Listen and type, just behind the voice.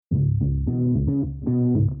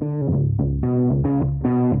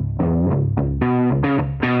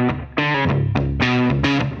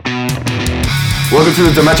Welcome to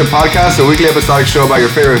the Dementia Podcast, a weekly episodic show about your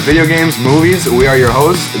favorite video games, movies. We are your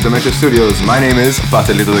hosts, Dementia Studios. My name is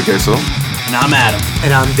Pastelito de Queso. And I'm Adam.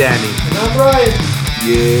 And I'm Danny. And I'm Ryan.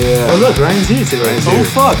 Yeah. Oh look, Ryan's here today. Oh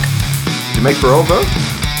fuck. Did you make parole, bro?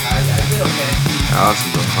 I did okay.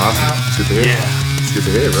 Awesome, bro. Awesome. It's good to hear. Yeah. It's good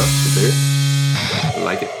to hear, bro. Good to hear. I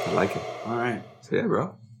like it. I like it. Alright. So yeah,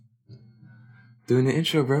 bro. Doing the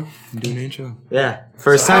intro, bro. Doing the intro. Yeah.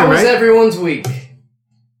 First So time, how was right? everyone's week?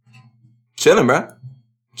 Chilling, bro.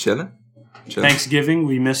 Chilling. Thanksgiving,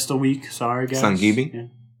 we missed a week. Sorry, guys. Thanksgiving. Yeah.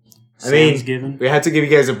 I mean, Thanksgiving. we had to give you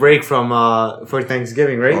guys a break from for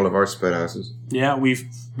Thanksgiving, right? All of our spit asses. Yeah, we've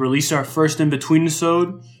released our first in-between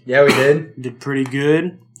episode. Yeah, we did. Did pretty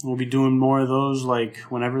good. We'll be doing more of those, like,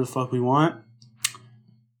 whenever the fuck we want.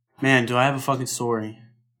 Man, do I have a fucking story.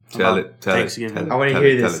 Tell about it. Tell Thanksgiving. it. I want to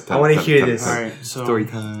hear this. I want to hear this. Alright, so... Story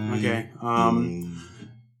time. Okay.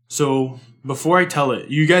 So, before I tell it,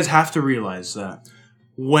 you guys have to realize that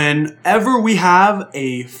whenever we have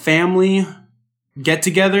a family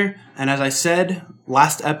get-together, and as I said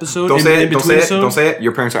last episode... Don't say it. Don't say it.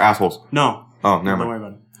 Your parents are assholes. No. Oh, never mind. Don't worry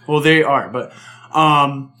about it. Well, they are, but...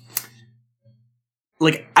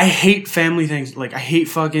 like, I hate family things. Like, I hate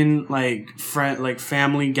fucking,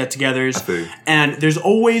 family get-togethers. I feel you. And there's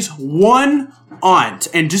always one aunt.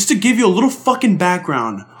 And just to give you a little fucking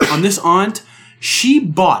background on this aunt, she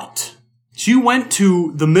went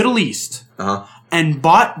to the Middle East and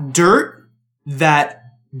bought dirt that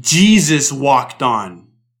Jesus walked on.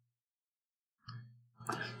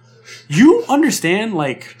 You understand,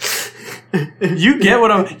 like... You get what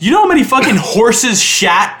I'm... You know how many fucking horses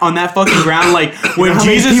shat on that fucking ground? Like, when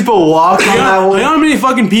Jesus... people walk on that one? You know how many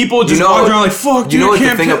fucking people just walk around like, fuck, dude, you know what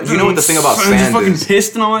can't... you know what the thing about I'm sand just fucking is?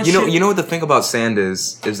 pissed and all that shit? You know what the thing about sand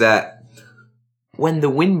is that when the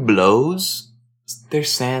wind blows,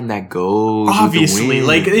 there's sand that goes Obviously, with the wind.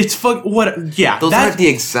 like, it's fuck... What... Yeah. Those are the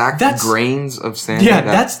exact grains of sand. Yeah,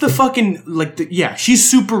 that's the fucking... Like, yeah, she's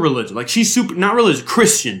super religious. Like, she's super... Not religious,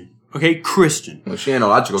 Christian. Okay? Christian. Well, she ain't a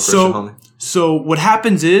logical Christian, homie. So what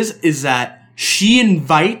happens is that she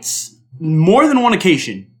invites, more than one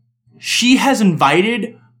occasion, she has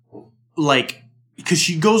invited, like, because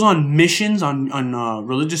she goes on missions, on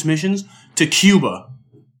religious missions, to Cuba.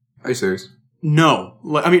 Are you serious? No.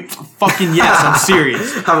 Like, I mean, fucking yes, I'm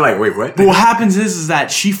serious. I'm like, wait, what? But what happens is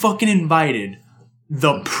that she fucking invited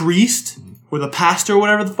the priest, or the pastor, or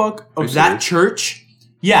whatever the fuck, of that church,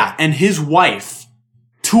 yeah, and his wife,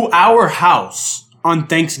 to our house on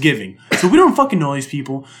Thanksgiving. So we don't fucking know these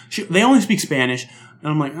people. They only speak Spanish.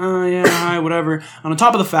 And I'm like, oh yeah, hi, whatever. On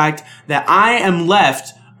top of the fact that I am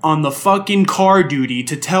left on the fucking car duty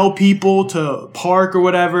to tell people to park or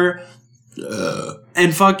whatever.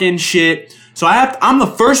 And fucking shit. So I'm the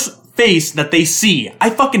first face that they see.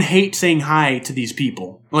 I fucking hate saying hi to these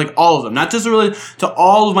people. Like, all of them. Not just really to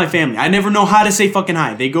all of my family. I never know how to say fucking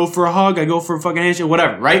hi. They go for a hug. I go for a fucking handshake.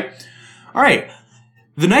 Whatever, right? Alright.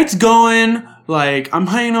 The night's going, like, I'm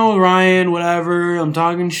hanging out with Ryan, whatever, I'm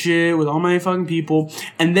talking shit with all my fucking people,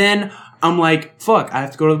 and then I'm like, fuck, I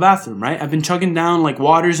have to go to the bathroom, right? I've been chugging down, like,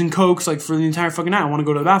 waters and cokes, like, for the entire fucking night. I want to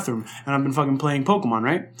go to the bathroom, and I've been fucking playing Pokemon,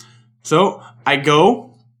 right? So, I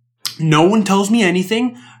go, no one tells me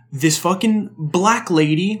anything. This fucking black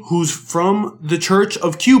lady, who's from the Church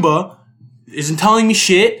of Cuba, isn't telling me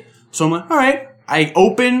shit, so I'm like, alright. I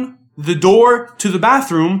open the door to the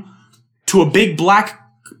bathroom to a big black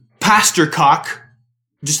pastor cock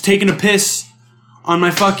just taking a piss on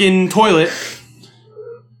my fucking toilet.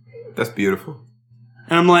 That's beautiful.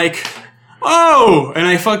 And I'm like, oh! And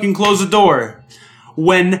I fucking close the door.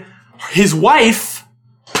 When his wife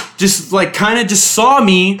just, like, kind of just saw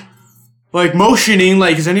me, like, motioning,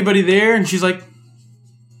 like, is anybody there? And she's like,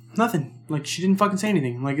 nothing. Like, she didn't fucking say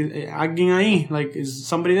anything. Like, like, is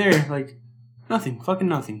somebody there? Like, nothing. Fucking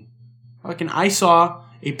nothing. Fucking, I saw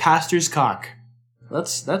a pastor's cock.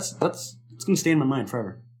 That's gonna stay in my mind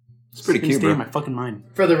forever. It's pretty cute, stay bro. in my fucking mind.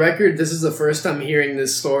 For the record, this is the first time hearing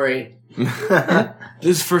this story. This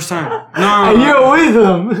is the first time. No. And you're with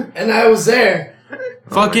him. And I was there.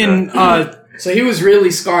 Fucking, So he was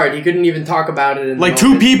really scarred. He couldn't even talk about it. like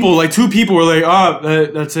two people were like,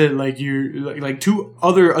 oh, that's it. Like like two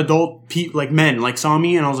other adult men, like saw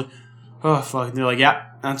me and I was like, oh fuck. And they're like, yeah,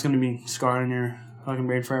 that's gonna be scarred in your fucking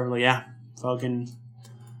brain forever. Like, yeah, fucking.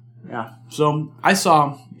 Yeah. So, I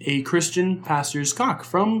saw a Christian pastor's cock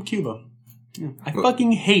from Cuba. Yeah. I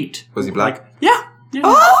fucking hate... Was he black? Like, yeah.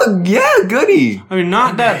 Oh, yeah, goody. I mean,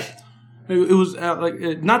 not that... It was,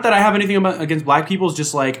 not that I have anything against black people. It's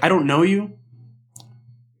just like, I don't know you.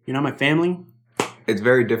 You're not my family. It's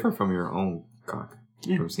very different from your own cock.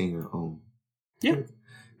 Yeah. From seeing your own. Yeah.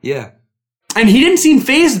 Yeah. And he didn't seem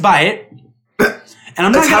fazed by it. And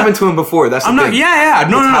I'm That's not happened to him before. That's I'm the not. thing. Yeah.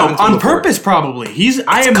 No. happened to him On before. purpose, probably.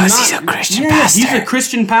 I am not. he's a Christian He's pastor. a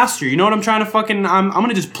Christian pastor. You know what I'm trying to fucking? I'm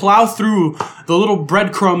gonna just plow through the little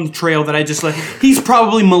breadcrumb trail that I just let. He's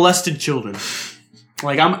probably molested children.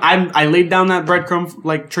 Like I laid down that breadcrumb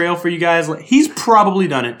like trail for you guys. Like he's probably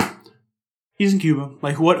done it. He's in Cuba.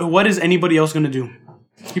 Like what is anybody else gonna do?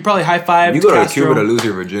 He probably high five. You go to Castro. Cuba to lose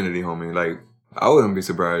your virginity, homie. Like, I wouldn't be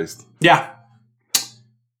surprised. Yeah.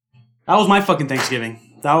 That was my fucking Thanksgiving.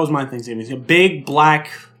 That was my Thanksgiving. He's a big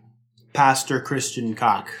black pastor Christian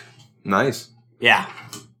cock. Nice. Yeah.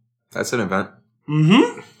 That's an event.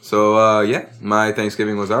 Mm-hmm. So, yeah, my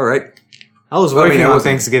Thanksgiving was all right. I was I mean, working it on wasn't-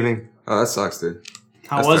 Thanksgiving. Oh, that sucks, dude.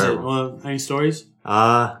 How That's was terrible. it? Well, any stories?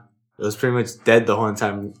 It was pretty much dead the whole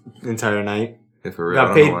entire night. Yeah, for real. I Got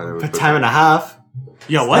don't paid know why they would for put time that. and a half.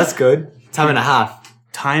 Yo, what? That's good. Time and a half.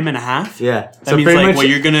 Time and a half? Yeah. That means like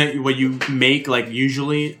what you make like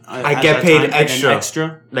usually. I at get that paid time, like, an extra.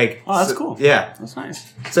 extra. Like, Oh, that's so- cool. Yeah. That's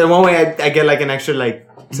nice. So in one way, I get like an extra, like,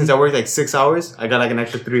 since I work like 6 hours, I got like an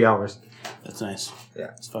extra 3 hours. That's nice. Yeah.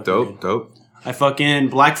 That's fucking Dope, good. dope. I fucking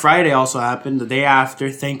Black Friday also happened the day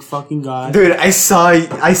after. Thank fucking God. Dude, I saw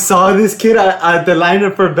this kid at the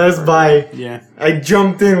lineup for Best Buy. Yeah. I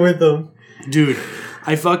jumped in with him. Dude,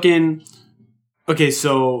 I fucking... Okay,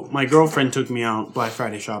 so my girlfriend took me out Black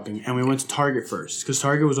Friday shopping, and we went to Target first, because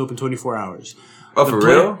Target was open 24 hours. Oh, The for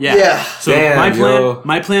plan- real? Yeah. Yeah. So Damn,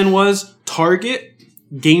 my plan was Target,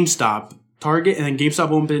 GameStop, and then GameStop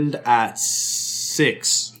opened at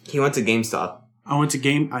 6. He went to GameStop. I went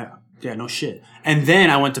to yeah, no shit. And then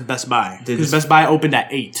I went to Best Buy, Did because this- Best Buy opened at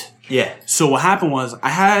 8. Yeah. So what happened was I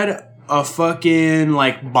had a fucking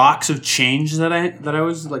like box of change that I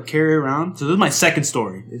was like carry around. So this is my second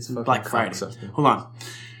story. It's Black Friday. Hold on.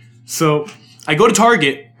 So I go to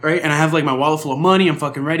Target, right, and I have like my wallet full of money. I'm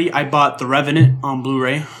fucking ready. I bought The Revenant on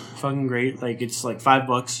Blu-ray. Fucking great. Like it's like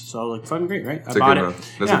 $5. So like fucking great, right? It's I a bought good it. one.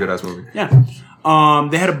 That's Yeah. a good ass movie. Yeah.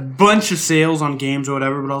 They had a bunch of sales on games or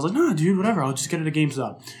whatever, but I was like, nah, dude, whatever. I'll just get it at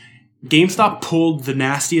GameStop. GameStop pulled the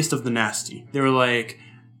nastiest of the nasty. They were like,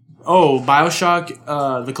 oh, BioShock,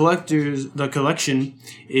 the collection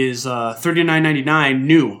is $39.99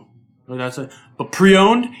 new. Like that's it. But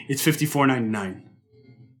pre-owned, it's $54.99.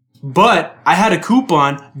 But I had a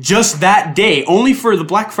coupon just that day, only for the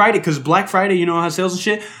Black Friday, because Black Friday, you know, has sales and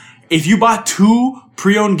shit. If you bought 2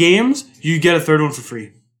 pre-owned games, you get a third one for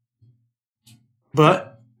free.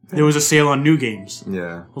 But there was a sale on new games.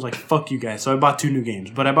 Yeah. I was like, fuck you guys. So I bought 2 new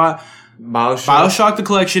games. But I bought BioShock. the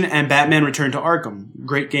Collection and Batman Return to Arkham.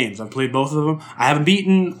 Great games. I've played both of them. I haven't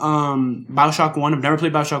beaten BioShock 1. I've never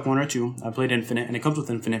played BioShock 1 or 2. I played Infinite, and it comes with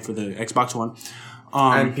Infinite for the Xbox One.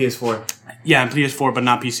 And PS4. Yeah, and PS4, but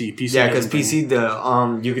not PC. PC Yeah, because hasn't been-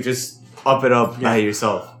 PC, you could just up it up by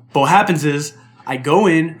yourself. But what happens is, I go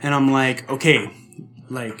in, and I'm like, okay,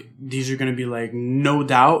 like, these are gonna be like, no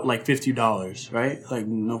doubt, like $50, right? Like,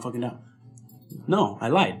 no fucking doubt. No, I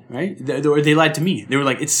lied, right? They lied to me. They were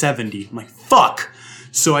like, it's 70. I'm like, fuck.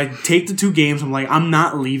 So I take the 2 games. I'm like, I'm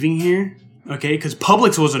not leaving here, okay? Because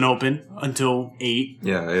Publix wasn't open until 8.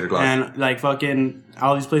 Yeah, 8 o'clock. And like fucking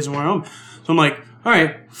all these places weren't open. So I'm like, all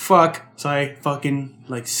right, fuck. So I fucking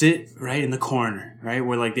like sit right in the corner, right?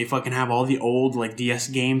 Where like they fucking have all the old like DS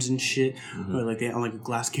games and shit. Where, like they on like a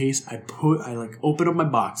glass case. I like open up my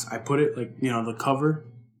box. I put it like, you know, the cover,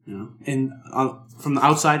 you know, and from the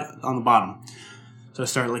outside on the bottom. So I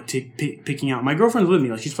start like picking out. My girlfriend's with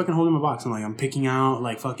me. Like she's fucking holding my box. I'm picking out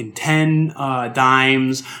like fucking 10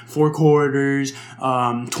 dimes, 4 quarters,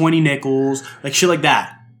 20 nickels, like shit like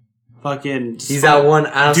that. Fucking. He's that one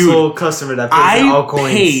asshole customer that pays all coins. I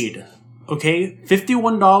paid, okay,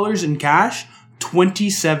 $51 in cash,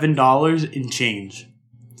 $27 in change.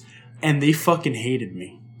 And they fucking hated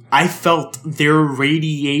me. I felt their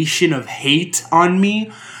radiation of hate on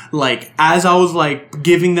me, like, as I was, like,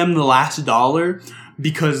 giving them the last dollar,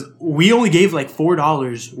 because we only gave, like,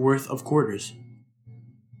 $4 worth of quarters.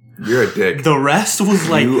 You're a dick. The rest was,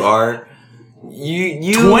 like, You are.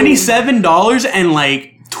 You $27 and, like,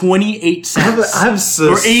 28 cents. I have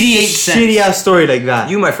so or 88 cents. shitty ass story like that.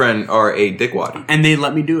 You, my friend, are a dickwad. And they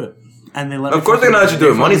let me do it. And they let me Of course they're gonna let you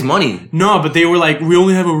do it. Money's money. No, but they were like, we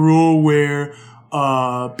only have a rule where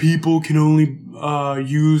people can only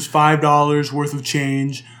use $5 worth of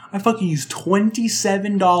change. I fucking used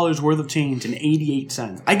 $27 worth of change and 88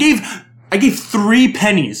 cents. I gave 3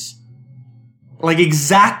 pennies. Like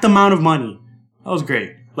exact amount of money. That was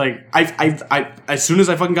great. Like, I as soon as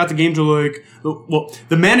I fucking got the game to like, well,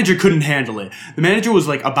 the manager couldn't handle it. The manager was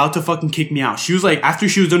like about to fucking kick me out. She was like, after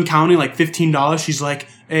she was done counting like $15, she's like,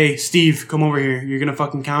 hey, Steve, come over here. You're gonna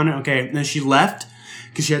fucking count it? Okay. And then she left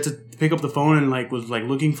because she had to pick up the phone and like was like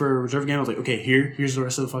looking for a reserve game. I was like, okay, here's the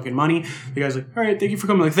rest of the fucking money. The guy's like, all right, thank you for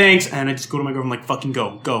coming. Like, thanks. And I just go to my girlfriend like, fucking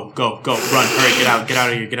go, run. All right, get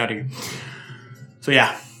out of here. So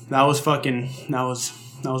yeah, that was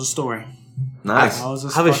a story. Nice. I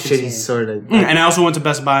have a shitty story. And I also went to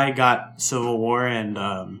Best Buy, got Civil War and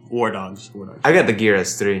War Dogs. I got the Gear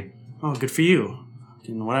S3. Oh, good for you.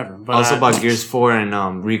 Whatever. But I also bought Gears 4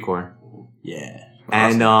 and Recore. Yeah.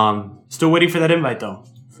 And still waiting for that invite though.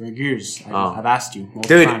 For Gears. I've asked you.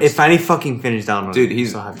 Dude, times. if I fucking finish downloading. Dude,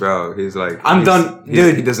 he's like I'm done.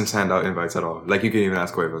 Dude, he doesn't send out invites at all. Like you can even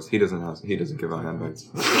ask Cuevas. He doesn't give out invites.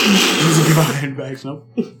 He doesn't give out invites, nope.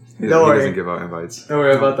 He doesn't give out invites. Don't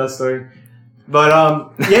worry about that story.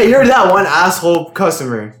 But yeah, you're that one asshole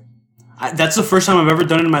customer. That's the first time I've ever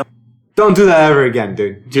done it in my life. Don't do that ever again,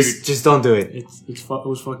 dude. Just don't do it. It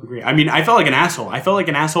was fucking great. I mean, I felt like an asshole.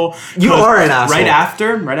 You are an asshole.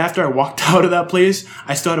 Right after I walked out of that place,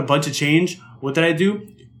 I still had a bunch of change. What did I do?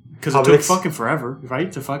 Because it took fucking forever,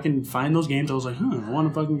 right? To fucking find those games. I was like, I want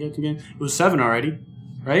to fucking get the game. It was 7 already,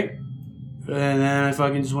 right? And then I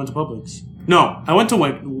fucking just went to Publix. No, I went to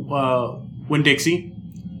Winn-Dixie.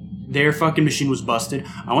 Their fucking machine was busted.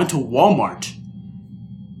 I went to Walmart.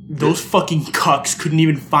 Those fucking cucks couldn't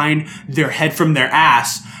even find their head from their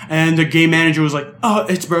ass. And the game manager was like, oh,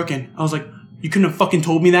 it's broken. I was like, you couldn't have fucking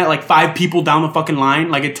told me that? Like 5 people down the fucking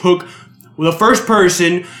line? Like it took the first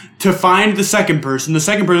person to find the second person. The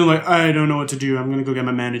second person was like, I don't know what to do. I'm going to go get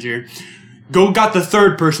my manager. Got the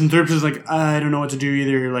third person. Third person's like, I don't know what to do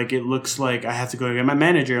either. Like, it looks like I have to go get my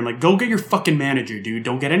manager. I'm like, go get your fucking manager, dude.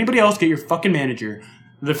 Don't get anybody else. Get your fucking manager.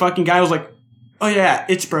 The fucking guy was like, oh yeah,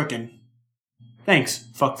 it's broken. Thanks,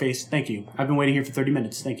 fuckface. Thank you. I've been waiting here for 30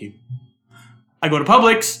 minutes. Thank you. I go to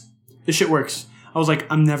Publix. This shit works. I was like,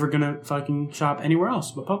 I'm never gonna fucking shop anywhere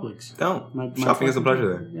else but Publix. Don't. My shopping is a pleasure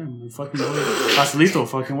there. Yeah, my fucking boy. Pastelito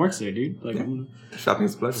fucking works there, dude. Like, I'm gonna shopping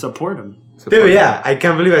is a pleasure. Support him. Dude, yeah, I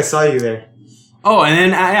can't believe I saw you there. Oh, and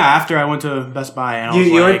then after I went to Best Buy and I was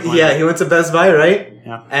he went to Best Buy, right?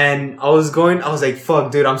 Yeah. And I was like,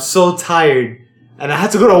 fuck, dude, I'm so tired. And I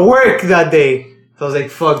had to go to work that day. So I was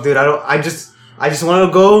like, fuck, dude, I just want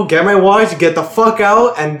to go get my watch, get the fuck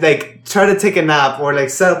out, and like try to take a nap or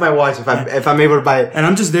like set up my watch if I'm able to buy it. And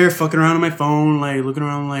I'm just there fucking around on my phone, like looking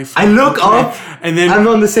around, like. I look up, and then I'm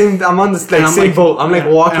on the same boat. I'm like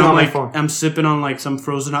walking on my phone. I'm sipping on like some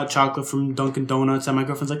frozen hot chocolate from Dunkin' Donuts, and my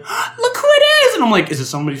girlfriend's like, "Look who it is!" And I'm like, "Is it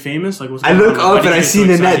somebody famous?" Like, what's going on? I look up and I see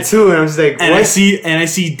Nanette too, and I'm just like, and I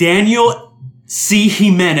see Daniel C.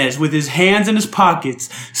 Jimenez with his hands in his pockets,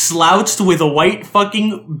 slouched with a white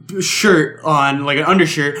fucking shirt on, like an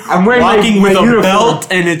undershirt. I'm wearing walking with a uniform. belt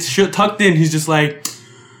and it's tucked in. He's just like,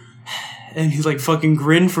 and he's like fucking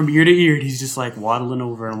grin from ear to ear. And he's just like waddling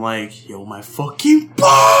over. And I'm like, yo, my fucking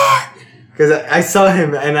boy. Because I saw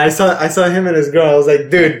him and I saw him and his girl. I was like,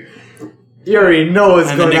 dude, you already know what's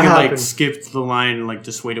going to happen. And the nigga like skipped the line and like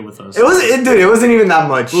just waited with us. It wasn't even that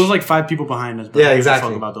much. It was like 5 people behind us. But yeah, exactly.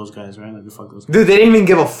 Fuck about those guys, right? Like, fuck those guys. Dude, they didn't even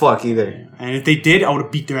give a fuck either. Yeah. And if they did, I would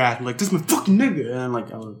have beat their ass. Like, this is my fucking nigga. And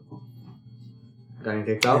like, I would have. Got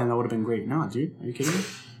kicked out? And that would have been great. Nah, dude. Are you kidding me?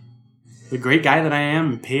 The great guy that I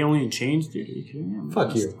am and pay only in change, dude. Are you kidding me?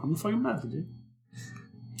 Fuck you. I'm a fucking bastard, dude.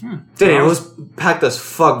 Yeah. Dude, it was packed as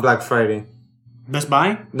fuck Black Friday. Best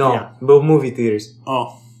Buy? No, yeah. Both movie theaters.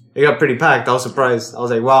 Oh. It got pretty packed. I was surprised. I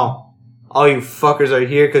was like, wow, all you fuckers are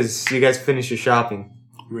here because you guys finished your shopping.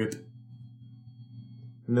 Rip.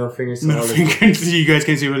 No fingers to No all fingers. You guys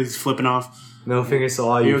can see what he's flipping off. No fingers to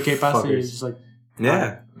all you okay, Pastor? You're fuckers. just like...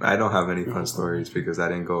 Yeah. I don't have any fun stories because I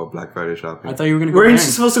didn't go Black Friday shopping. I thought you were going to go Weren't you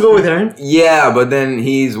supposed to go with Aaron? Yeah, but then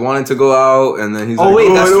he's wanted to go out and then he's that's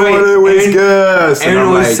right. Aaron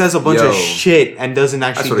always like, says a bunch of shit and doesn't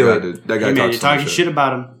actually do it. Dude. That guy hey, man, talks you're talking shit. shit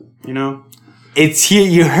about him, you know? It's here.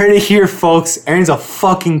 You heard it here, folks. Aaron's a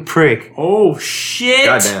fucking prick. Oh, shit.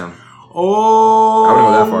 Goddamn. Oh, I wouldn't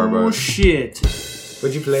go that far, bro. Oh, shit.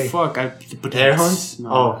 What'd you play? Fuck. Air horns? No.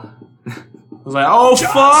 Oh. I was like, oh,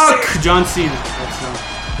 fuck. John Cena.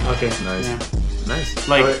 That's okay. Nice. Yeah. Nice.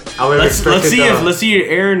 Like, let's see if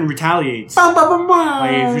Aaron retaliates.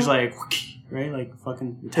 Like, if he's like, right? Like,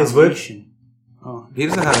 fucking retaliation. Oh. He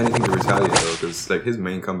doesn't have anything to retaliate though, because like his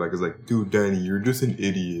main comeback is like, dude, Danny, you're just an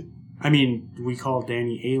idiot. I mean, we call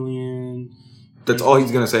Danny alien. That's all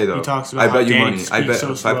he's gonna say though. He talks about I bet you Danny money. I bet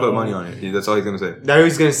so if I put money on it, that's all he's gonna say. Now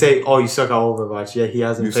he's gonna say, "Oh, you suck at Overwatch." Yeah, he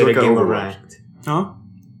hasn't played a game of ranked. Huh?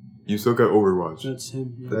 You suck at Overwatch. That's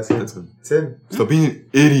him. Yeah. That's him. It's him. Stop being an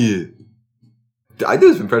idiot. I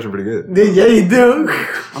do this impression pretty good. Yeah, you do.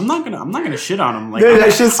 I'm not gonna shit on him. Like, Dude,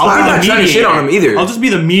 that shit's I'll be I'm the not trying to shit on him either. I'll just be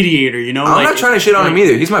the mediator, you know. I'm not trying to shit on him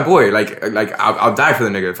either. He's my boy. Like I'll die for the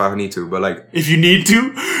nigga if I need to. But like, if you need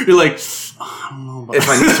to, you're like, I don't know. About if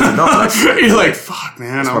I need to, no. Like, you're like, fuck,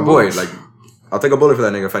 man. it's my boy. Like, I'll take a bullet for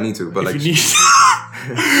that nigga if I need to. But If like, you need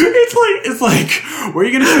it's like, where are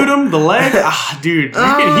you gonna shoot him? The leg? Dude, he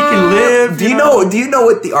can live. do you know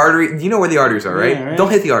what the artery? Do you know where the arteries are? Right? Yeah, right. Don't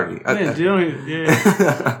hit the artery.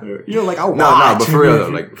 You're like, I'll No, watch. but for real though,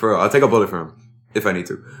 like for real, I'll take a bullet for him if I need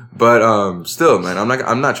to. But still, man,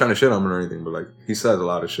 I'm not trying to shit on him or anything. But like, he says a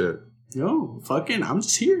lot of shit. Yo, fucking, I'm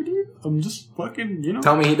just here, dude. I'm just fucking, you know.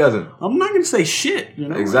 Tell me he doesn't. I'm not gonna say shit, you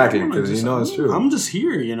know. Exactly, Like, I'm gonna 'cause you just- know it's true. I'm just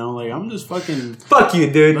here, you know. Like, I'm just fucking. Fuck you,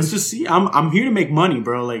 dude. Let's just see. I'm here to make money,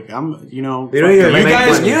 bro. Like, I'm, you know. You don't even fucking-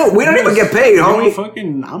 make money. We don't even get paid, You know, homie.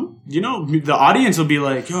 fucking, you know, the audience will be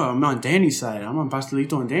like, yo, I'm on Danny's side. I'm on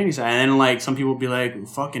Pastelito and Danny's side. And then, like, some people will be like,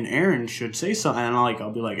 fucking Aaron should say something. And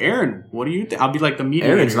I'll be like, Aaron, what do you think? I'll be like the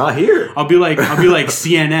mediator. Aaron's not here. I'll be like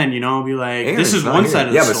CNN, you know. I'll be like, Aaron's this is not one here. side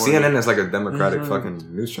of yeah, the but story. CNN is like a democratic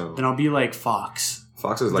fucking news channel. Then I'll be like Fox.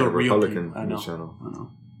 Fox is like The a real Republican people. I know. news channel. I know.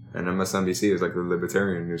 And MSNBC is like the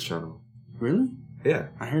libertarian news channel. Really? Yeah.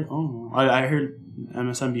 I heard. Oh, I heard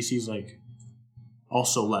MSNBC's like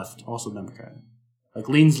also left, also Democratic. Like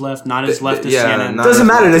leans left, not as left as yeah, CNN. not- Doesn't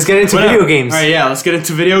matter. Let's get into Whatever. video games. All right, yeah, let's get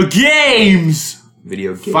into video games.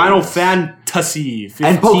 Video games. Final Fantasy 15.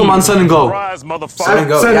 And Pokemon Sun and Go. Surprise, motherfucker. Sun and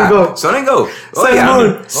Go. Sun and yeah. Go. Sun and Go. Oh, Sun and yeah.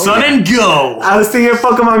 Moon. Sun and Go. I was thinking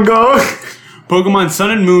Pokemon Go. Pokemon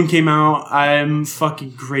Sun and Moon came out. I'm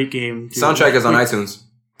fucking great game. Dude. Soundtrack is on iTunes.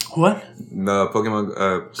 What? The Pokemon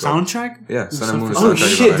Go. Soundtrack? Yeah, Sun and Moon. Oh soundtrack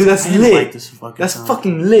is shit, on dude, iTunes. that's I didn't lit. like this fucking That's sound.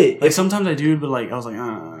 fucking lit. Like sometimes I do, but like I was like,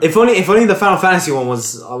 If only the Final Fantasy one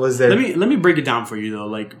was there. Let me break it down for you though.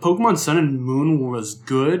 Like Pokemon Sun and Moon was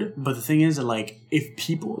good, but the thing is that like if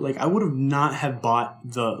people like I would have not have bought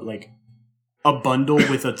the like a bundle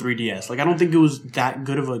with a 3DS. Like I don't think it was that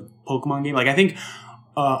good of a Pokemon game. Like I think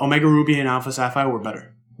Omega Ruby and Alpha Sapphire were better.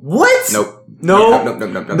 What? Nope. No. Nope.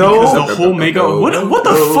 No. Because the whole Mega what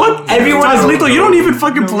the fuck? Everyone- Lethal, you don't even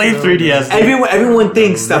fucking play 3DS. Everyone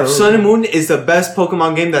thinks that Sun and Moon is the best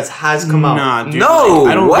Pokemon game that has come out. Nah, dude. No.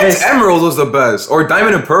 I don't What? Yes. Emerald was the best. Or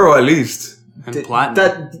Diamond and Pearl at least. and Platinum.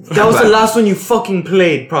 That was the last one you fucking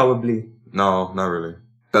played, probably. No, not really.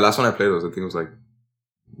 The last one I played was, I think it was like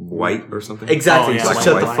White or something. Exactly. Oh, yeah, just White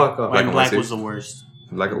shut and the White. fuck up. White and Black White was the worst.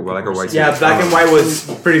 Like a White. Yeah, Black and White was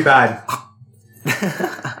pretty bad.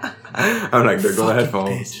 I'm like, there go the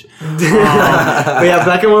headphones. But yeah,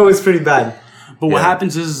 Black and White was pretty bad. But what Yeah.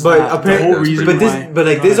 happens is But that the apparently, whole reason but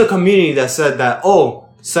why. there's a community that said that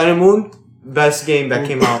Sun and Moon, best game that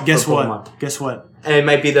came out. Guess for what? Pokemon. Guess what? And it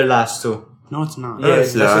might be their last too. No, it's not. Yeah,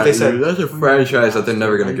 that's what they said. That's a franchise that they're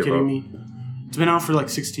never Are gonna you give kidding up. me? It's been out for like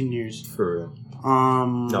 16 years. For real.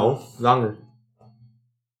 No, longer.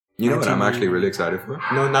 You know what I'm actually really excited for?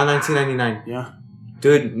 No, not 1999. Yeah.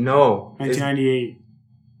 Dude, no. 1998.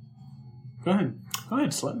 Go ahead. Go ahead,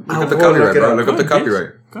 Slut. Look up the I'll go copyright, look it bro. up. Look up the Go ahead,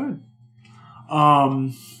 copyright. Go ahead.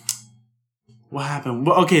 What happened?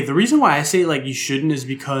 Well, okay, the reason why I say like you shouldn't is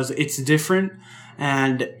because it's different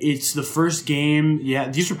and it's the first game. Yeah,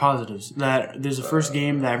 these are positives. That there's the first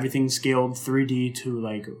game that everything's scaled 3D to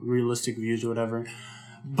like realistic views or whatever.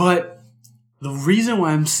 But the reason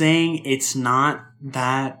why I'm saying it's not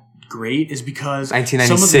that great is because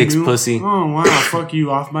 1996, some of the pussy. Oh wow, fuck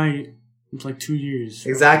you off my. It's like 2 years.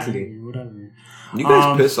 Exactly. Whatever. You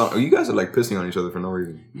guys piss on. You guys are like pissing on each other for no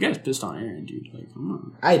reason. You guys pissed on Aaron, dude. Like, come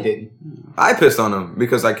on. I did. I pissed on him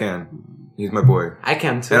because I can. He's my boy, I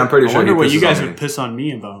can too. and I'm pretty I sure wonder he what you pisses guys on would me. piss on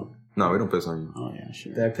me about. No, we don't piss on you. Oh yeah,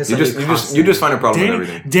 sure. They're pissed You on just, you you constantly. just find a problem with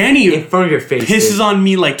everything. Danny in front of your face. pisses dude. on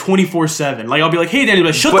me like 24/7. Like I'll be like, "Hey, Danny,"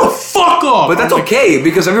 like, "Shut But- the fuck up." But that's I'm like, okay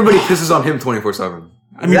because everybody pisses on him 24/7.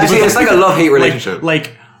 I mean, See, it's like a love-hate relationship.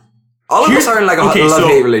 Like All of us are in like a okay, so-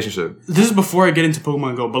 love-hate relationship. this is before I get into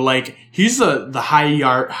Pokemon Go, but like here's the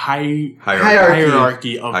hierarchy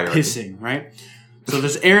Hierarchy. of Hierarchy. pissing, right? So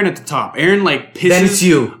there's Aaron at the top. Aaron like pisses Then it's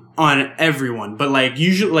you. on everyone, but like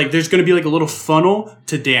usually like there's gonna be like a little funnel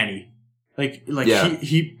to Danny. Like Yeah.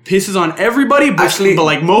 he pisses on everybody, but, Actually- but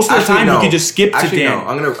like most of the time no. he can just skip Actually, to Danny. no.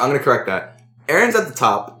 I'm gonna correct that. Aaron's at the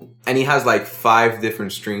top, and he has like 5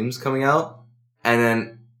 different streams coming out, and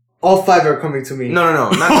then All 5 are coming to me. no,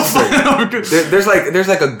 not necessarily. There's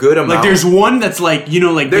like a good amount. Like there's one that's like you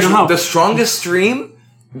know There's you know how the strongest stream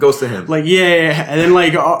goes to him. like yeah, and then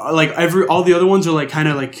like all the other ones are like kind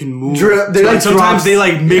of like can move. They're So, like sometimes drops. they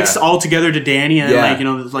like mix Yeah. all together to Danny, and Yeah, then, like you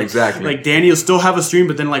know like exactly. like Danny will still have a stream,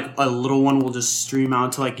 but then like a little one will just stream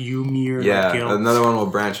out to like Yumi or yeah, like, Gil. another one will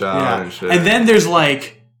branch out Yeah. and shit. And then there's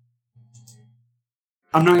like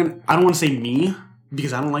I don't want to say me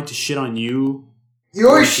because I don't like to shit on you. You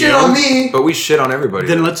always shit on me. But we shit on everybody.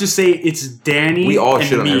 Then let's just say it's Danny. We all and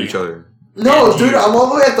shit on me. each other. No, dude, I'm all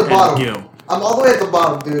the way at the bottom. Gil. I'm all the way at the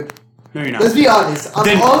bottom, dude. No, you're not. Let's be honest. I'm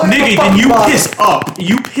Then, all the way nigga, at the then you bottom. piss up.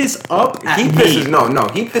 You piss up at He me. pisses. No.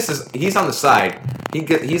 He pisses. He's on the side.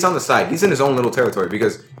 He's on the side. He's in his own little territory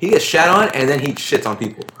because he gets shat on and then he shits on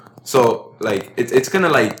people. So like it's gonna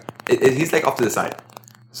like he's like off to the side.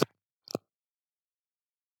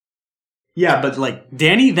 Yeah, but like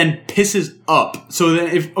Danny then pisses up. So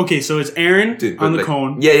then so it's Aaron Dude, on the like,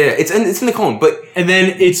 cone. Yeah. It's in the cone, but And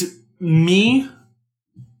then it's me.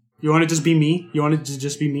 You want it to just be me? You want it to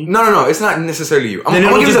just be me? no. It's not necessarily you. I'm Then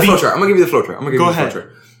gonna it'll give you just the be- flow chart. I'm gonna give you the flow chart. Go ahead.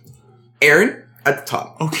 Aaron at the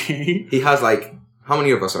top. Okay. He has like how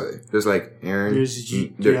many of us are there? There's like Aaron.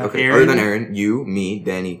 Aaron. Other than Aaron, you, me,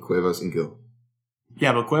 Danny, Cuevas, and Gil.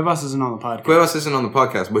 Yeah, but Cuevas isn't on the podcast. Cuevas isn't on the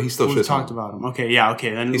podcast, but he still We shits talked on. about him. Okay, yeah,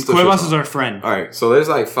 okay. Then He still Cuevas shits is on. our friend. Alright, so there's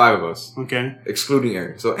like 5 of us, Okay. excluding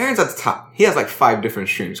Aaron. So Aaron's at the top. He has like 5 different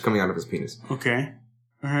streams coming out of his penis. Okay.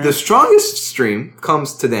 Alright. The strongest stream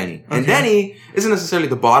comes to Danny. And Okay. Danny isn't necessarily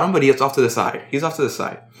the bottom, but he's off to the side. He's off to the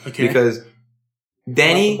side. Okay. Because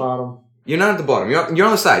Danny, Bottom. you're not at the bottom. You're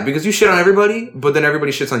on the side because you shit on everybody, but then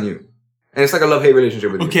everybody shits on you. And it's like a love-hate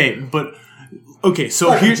relationship with you. Okay, but okay, so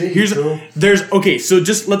Fucking here's G, bro. there's okay, so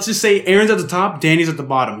let's just say Aaron's at the top, Danny's at the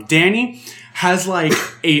bottom. Danny has like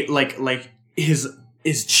a like his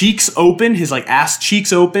cheeks open, his like ass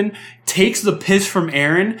cheeks open, takes the piss from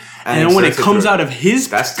Aaron, and then when it sends it comes to her. out of his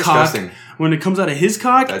That's cock, disgusting. when it comes out of his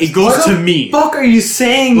cock, That's it goes What to the me. fuck are you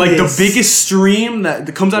saying? Like this? the biggest stream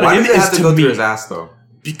that comes out Why of him does it is have to to go me. through his ass, though?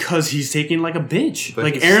 Because he's taking like a bitch. But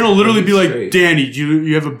like he's- Aaron will literally but be he's like, straight. Danny,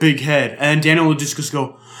 you have a big head. And Danny will just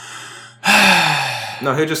go,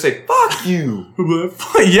 No, he'll just say, fuck you. he'll be like,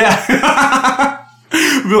 yeah.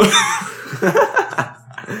 He'll be like,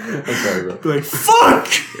 I'm sorry, bro. be like, fuck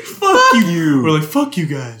you. We're like, fuck you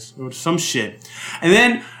guys. Or some shit. And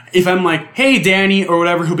then if I'm like, hey, Danny, or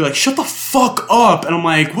whatever, he'll be like, shut the fuck up. And I'm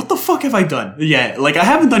like, what the fuck have I done? Yeah, like, I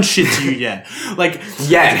haven't done shit to you yet. Like,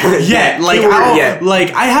 Yeah. like, Keyword, I'll, yet.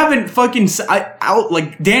 like, I haven't fucking, I'll,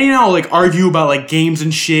 like, Danny and I will, like, argue about, like, games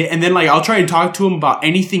and shit, and then, like, I'll try and talk to him about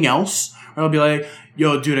anything else, or I'll be like,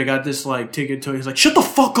 yo, dude, I got this, like, ticket to, he's like, shut the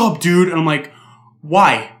fuck up, dude, and I'm like,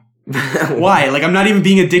 why? Why? Like, I'm not even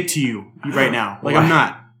being a dick to you right now. Like, I'm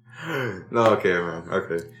not. No, okay, man.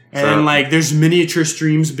 Okay. And then, like, there's miniature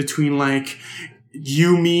streams between, like,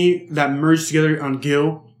 you, me, that merge together on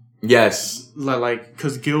Gil. Yes. Like,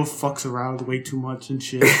 cause Gil fucks around way too much and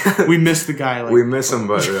shit. We miss the guy, like. We miss him,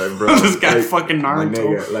 but bro. This guy like, fucking my Naruto.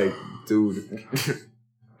 nigga, like, dude.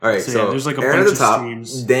 Alright, So, so, yeah, there's, like, a Aaron at bunch the of top,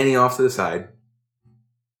 streams. Danny off to the side.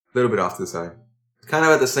 A little bit off to the side. Kind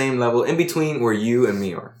of at the same level, in between where you and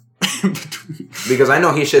me are. Because I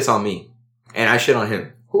know he shits on me. And I shit on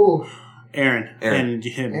him. Who? Aaron. Aaron. And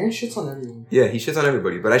him. Aaron shits on everyone. Yeah, he shits on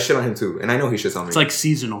everybody, but I shit on him too. And I know he shits on me. It's like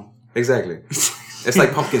seasonal. Exactly. It's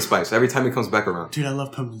like pumpkin spice every time he comes back around. Dude, I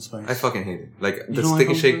love pumpkin spice. I fucking hate it. Like, the don't stick like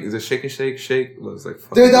and shake, pumpkin the shake and shake was like,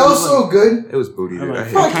 fuck. Dude, that was so good. It was booty, dude. I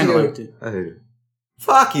hate Fuck it. kind of you. liked it. I hate it.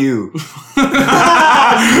 Fuck you.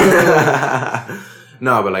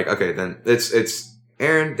 No, but like, okay, then it's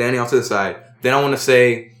Aaron, Danny off to the side. Then I want to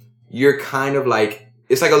say you're kind of like,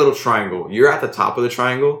 it's like a little triangle. You're at the top of the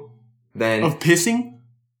triangle. Then Of pissing?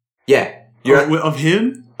 yeah, you're Of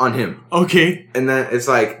him? on him, Okay. and then it's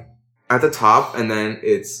like at the top, and then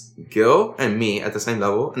it's Gil and me at the same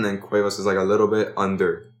level, and then Cuevas is like a little bit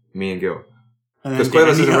under me and Gil. And Because then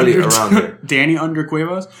Cuevas Danny isn't really under- around there. Danny under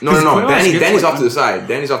Cuevas? No. 'Cause Cuevas gets, Danny's like, off to the side.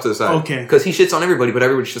 Danny's off to the side. Okay. Because he shits on everybody, but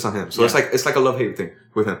everybody shits on him. So Yeah. it's like a love-hate thing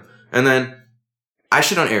with him. And then I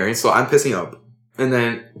shit on Aaron, so I'm pissing up. And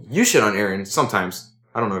then you shit on Aaron sometimes.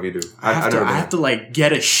 I don't know if you do. I have to like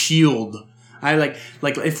get a shield. I like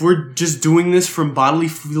if we're just doing this from bodily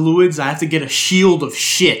fluids, I have to get a shield of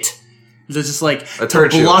shit. That's just like A to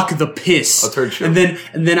turd shield. block the piss. A turd shield.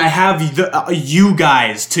 And then I have you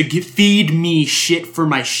guys to feed me shit for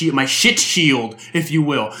my shit shield, if you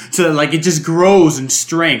will. So that, like, it just grows in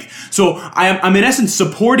strength. So I'm in essence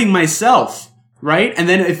supporting myself. Right? And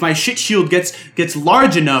then if my shit shield gets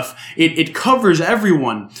large enough, it covers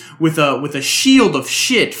everyone with a shield of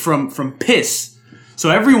shit from piss. So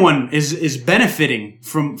everyone is benefiting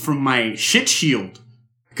from my shit shield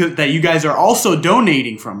that you guys are also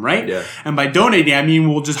donating from, right? Yeah. And by donating, I mean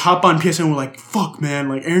we'll just hop on PS and we're like, fuck man,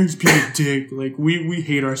 like Aaron's being a dick, like we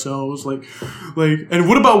hate ourselves, like. And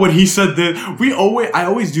what about when he said that I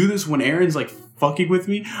always do this when Aaron's like fucking with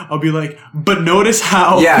me. I'll be like, but notice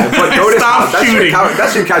how. Yeah, but notice Stop how. shooting.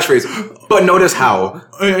 That's your catchphrase. But notice how.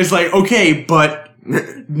 It's like, okay, but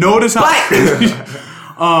notice how.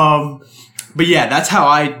 But yeah, that's how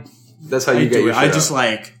I you get do your it. shit I out. just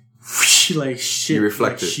like shit. You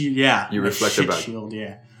reflect like, it. Yeah. You like reflect shit it back. Shield,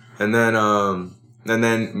 yeah. And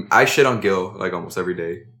then I shit on Gil like almost every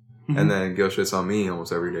day. And then Gil shits on me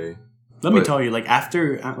almost every day. Let me tell you, like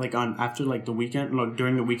after the weekend, like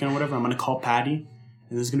during the weekend or whatever, I'm gonna call Patty,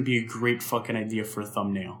 and this is gonna be a great fucking idea for a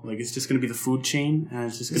thumbnail. Like it's just gonna be the food chain, and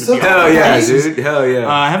it's just gonna be Hell yeah, dude. Hell yeah.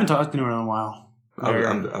 I haven't talked to her in a while.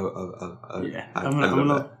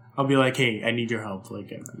 I'll be like, hey, I need your help.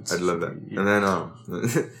 Like, I'd love that. Yeah. And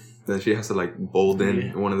then then she has to like bold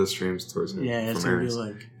in one of the streams towards her. Yeah, it's gonna be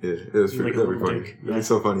like it was pretty funny. Yeah. It's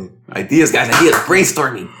so funny. Ideas, guys, ideas,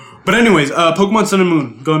 brainstorming. But anyways, Pokemon Sun and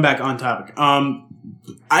Moon. Going back on topic.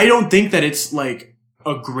 I don't think that it's like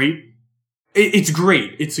a great. It's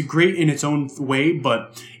great. It's great in its own way,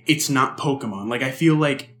 but it's not Pokemon. Like I feel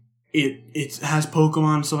like it has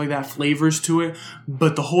Pokemon and stuff like that, flavors to it,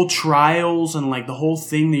 but the whole trials and like the whole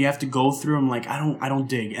thing that you have to go through, I'm like, I don't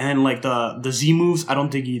dig. And like the Z moves, I don't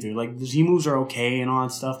dig either. Like the Z moves are okay and all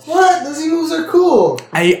that stuff. What? The Z moves are cool.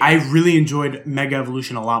 I really enjoyed Mega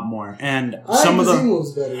Evolution a lot more, and some of the Z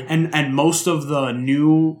moves better. And most of the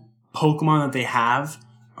new Pokemon that they have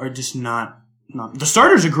are just not. The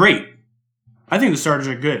starters are great. I think the starters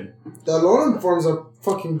are good. The Alolan forms are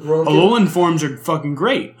fucking broken. Alolan forms are fucking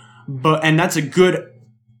great. And that's a good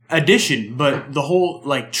addition, but the whole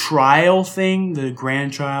like trial thing, the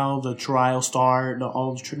grand trial, the trial star,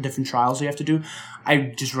 all the different trials you have to do,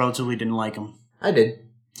 I just relatively didn't like them. I did.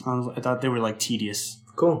 I thought they were like tedious.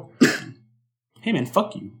 Cool. Hey man,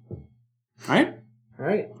 fuck you. Alright?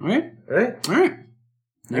 Alright. Alright? Alright. Alright.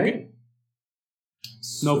 Alright.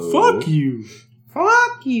 No, fuck you.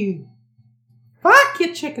 Fuck you. Fuck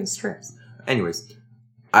your chicken strips. Anyways,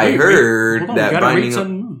 I heard hold on, that we gotta rate binding. Sun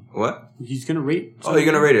and Moon. What? He's gonna rate. Oh, you're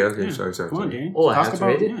gonna rate it? Okay, Yeah. sorry. Come on, Danny. Oh, I have to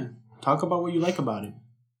rate it? Yeah. Talk about what you like about it.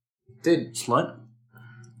 Dude, Slut.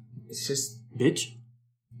 it's just, Bitch.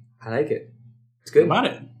 I like it. It's What good. about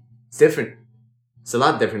it? It's different. It's a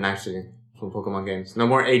lot different, actually, from Pokemon games. No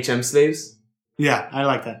more HM slaves. Yeah, I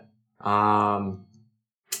like that.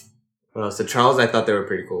 What else? The trials, I thought they were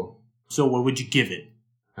pretty cool. So what would you give it,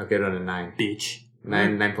 I'll give it on a 9. bitch?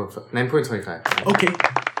 9.25. Okay.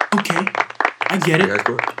 I get You it. guys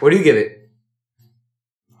cool? What do you give it?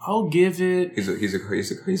 I'll give it.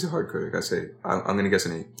 He's a hard critic. I say I'm gonna guess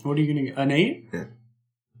an 8. What are you gonna get? An 8? Yeah.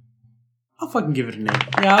 I'll fucking give it an 8.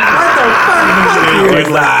 Yeah.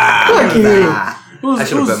 I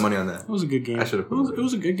should have bet money on that. It was a good game. I should've put It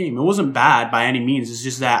was a good game. It wasn't bad by any means. It's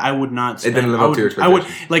just that I would not. It didn't live up to your I would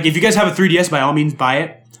expectations. like if you guys have a 3DS, by all means buy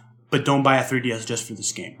it, but don't buy a 3DS just for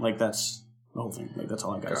this game. Like that's the whole thing. Like that's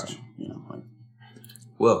all I gotta say. You know, like.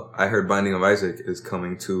 Well, I heard Binding of Isaac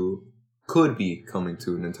could be coming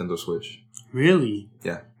to Nintendo Switch. Really?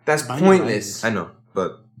 Yeah, That's Binding pointless. I know,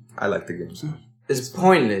 but I like the game. So. It's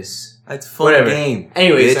pointless. It's a fun Whatever. game.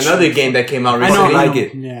 Anyways, bitch. another game that came out I know. recently. like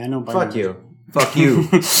it. Yeah, I know. Fuck you. Fuck you.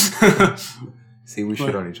 See, we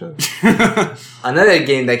shit on each other. Another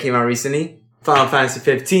game that came out recently. Final Fantasy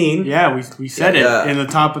 15. Yeah, we said Yeah. it in the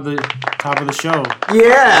top of the show.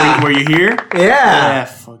 Yeah. Were you here? Yeah.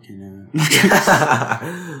 Fucking.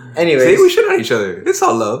 Anyways, See, we shit on each other. It's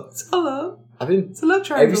all love. It's all love. I've been It's a love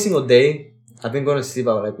triangle. every single day. I've been going to sleep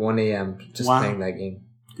at like 1 a.m. just Wow. playing that game.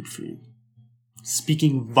 Good for you.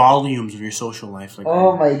 Speaking volumes of your social life. Like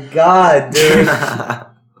Oh my god, dude!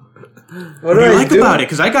 What do you I like do? about it?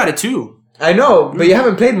 Because I got it too. I know, but you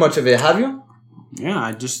haven't played much of it, have you? Yeah,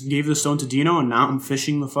 I just gave the stone to Dino, and now I'm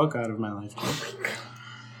fishing the fuck out of my life.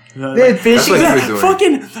 Dude, fishing what is you were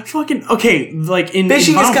doing. Fucking okay. Like in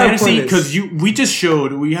Fishing is Final kinda Fantasy, pointless.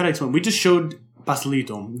 because we had to explain. We just showed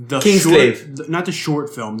Pastelito, the Kingslave. not the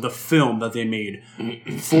short film, the film that they made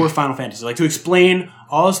for Final Fantasy, like to explain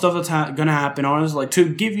all the stuff that's gonna happen, all this, like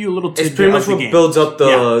to give you a little tidbit It's pretty much of the what game. builds up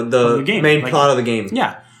the the game. main Like- plot of the game.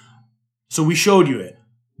 Yeah. So we showed you it.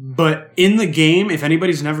 But in the game, if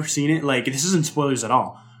anybody's never seen it, like this isn't spoilers at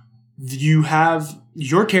all. You have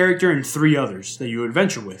your character and 3 others that you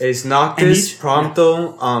adventure with. It's And Noctis, each-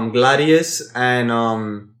 Prompto, Gladius,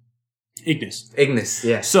 and Ignis. Ignis.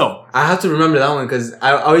 Yeah. So I have to remember that one because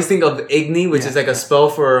I always think of Igni, which is like a spell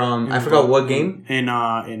for I forgot what game. in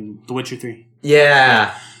The Witcher 3.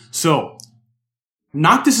 Yeah. So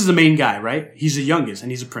Noctis is the main guy, right? He's the youngest and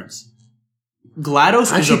he's a prince.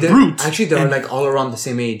 GLaDOS is a brute. Actually, they're and- like all around the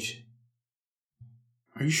same age.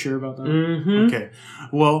 Are you sure about that? Mm-hmm. Okay.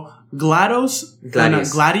 Well,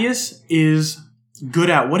 Gladius is good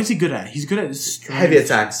at, what is he good at? He's good at strength. Heavy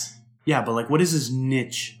attacks. Yeah, but like, what is his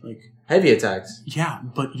niche? Like, Heavy attacks. yeah,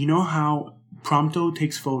 but you know how Prompto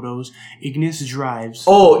takes photos. Ignis drives.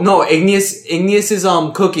 Oh no, Ignis is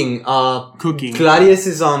cooking. Cooking. Gladius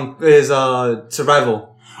is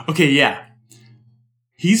survival. Okay, yeah.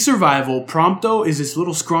 He's survival. Prompto is this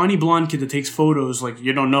little scrawny blonde kid that takes photos. Like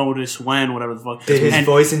you don't notice when, whatever the fuck. His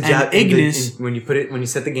voice in Ignis. when you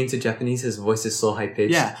set the game to Japanese, his voice is so high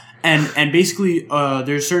pitched. Yeah, and basically,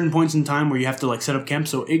 there's certain points in time where you have to like set up camp.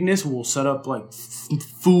 So Ignis will set up like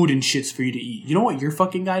food and shits for you to eat. You know what your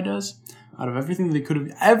fucking guy does? Out of everything they could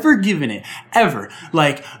have ever given it, ever,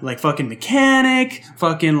 like fucking mechanic,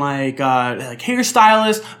 fucking like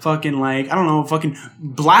hairstylist, fucking like I don't know, fucking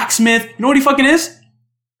blacksmith. You know what he fucking is?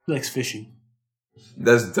 He likes fishing.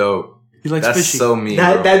 That's dope. He likes That's fishing. so mean.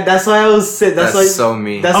 That's why I was sick. That's why so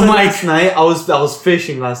mean. That's I'm why like- last night I was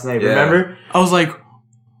fishing last night. Yeah. Remember? I was like,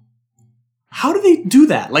 how do they do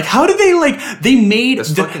that? Like, how do they made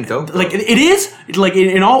That's fucking dope, bro. Like, it is like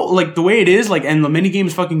in all like the way it is. Like, and the mini game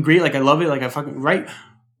is fucking great. Like, I love it. Like, I fucking right.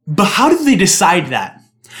 But how did they decide that?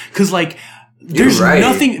 Because like, there's right.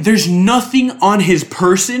 nothing on his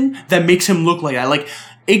person that makes him look like that. Like,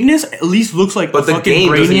 Ignis at least looks like But a the fucking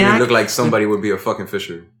game doesn't even brainiac. look like somebody would be a fucking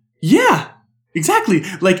fisher. Yeah, exactly.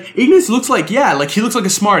 Like Ignis looks like like he looks like a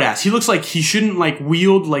smartass. He looks like he shouldn't like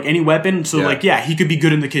wield like any weapon. So he could be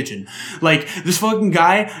good in the kitchen. Like this fucking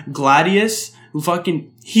guy Gladius,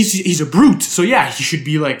 fucking he's a brute. So he should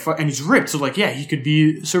be like and he's ripped. So he could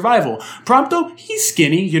be survival. Prompto, he's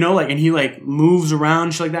skinny, and he like moves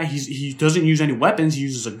around shit like that. He doesn't use any weapons. He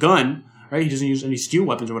uses a gun. Right? He doesn't use any steel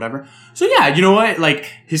weapons or whatever. So you know what? Like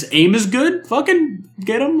his aim is good. Fucking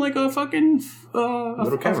get him like a fucking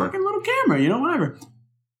Little camera. a fucking little camera. Whatever.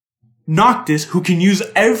 Noctis, who can use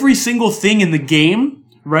every single thing in the game,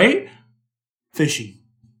 right? Fishing.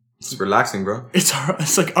 It's relaxing, bro.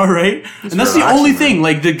 It's like all right, and that's the relaxing, only man. thing.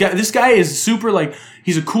 Like this guy is super like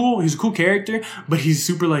he's a cool character, but he's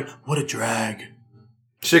super like what a drag.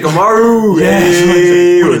 Shikamaru! Yeah,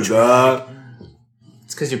 Hey, what a what's up?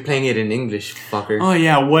 It's because you're playing it in English, fucker. Oh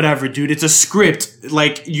yeah, whatever, dude. It's a script.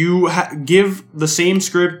 Like you give the same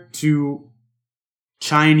script to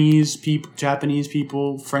Chinese people, Japanese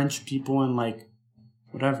people, French people, and like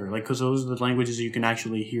whatever. Like because those are the languages you can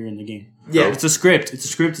actually hear in the game. Yeah. It's a script. It's a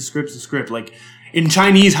script. It's a script. It's a script. Like in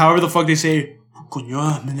Chinese, however the fuck they say,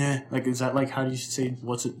 like is that like how do you say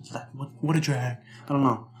what's it? What a drag. I don't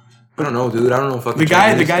know. I don't know, dude. I don't know fucking The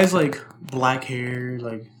Chinese. guy's like black hair,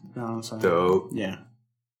 like no, sorry. Dope. Yeah.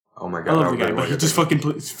 Oh my I god. love the really guy, but wanna he get just that fucking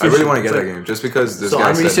game. plays. I really fishing. want to get It's that like- game just because this So guy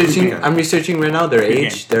I'm said researching. I'm researching right now their Good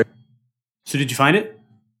age. Their So did you find it?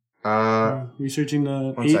 Researching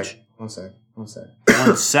the age? One sec. One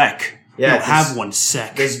sec. Yeah, You this- have 1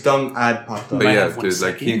 sec. This dumb ad popped up. But might yeah, have 1 dude,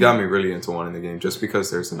 like he second. got me really into wanting the game just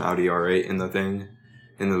because there's an Audi R8 in the thing,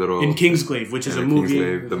 in the little In Kingsglaive, which is in a the movie.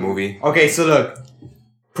 Kingsglaive, the movie. Okay, so look.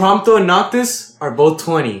 Prompto and Noctis are both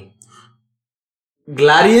 20.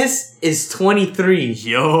 Gladius is 23.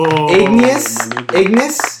 Yo.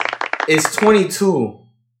 Ignis is 22.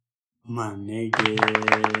 My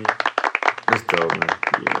nigga. That's dope, man.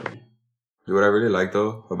 Yeah. Dude, what I really like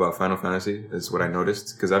though about Final Fantasy is what I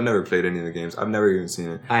noticed because I've never played any of the games. I've never even seen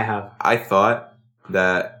it. I have. I thought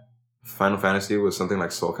that Final Fantasy was something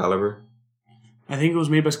like Soul Calibur. I think it was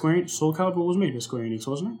made by Square Enix. Soul Calibur was made by Square Enix,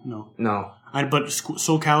 wasn't it? No. No. But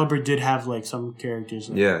Soul Calibur did have like some characters.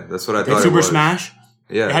 Yeah, that's what I Like thought. Super it was. Smash.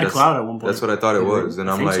 Yeah, It had that's- Cloud at one point. That's what I thought it was, and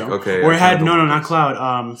I I'm think like, so. okay. Or I it had kinda don't not want Cloud.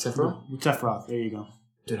 Sephiroth? Sephiroth. There you go.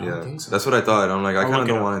 Dude, I this. don't Yeah, think so. that's what I thought. I'm like, I I'll kind look of it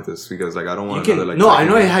don't up. want this because like I don't You want can, another like. no, I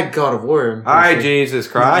know Tekken it game. had God of War. Alright, Jesus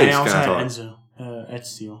And Christ! it also Can I had talk? Enzo.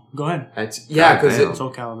 Ezreal. Go ahead. Yeah, God because damn.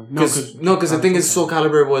 Soul Calibur. because the thing is, Soul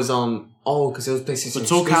Calibur was because it was PlayStation. But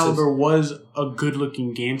Soul exclusive. Calibur was a good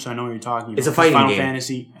looking game, so I know what you're talking about. It's a fighting Final game.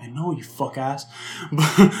 Fantasy. I know, you fuck ass.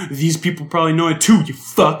 But these people probably know it too, you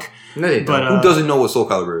fuck. No, they don't. But, Who doesn't know what Soul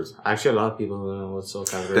Calibur is? Actually, a lot of people don't know what Soul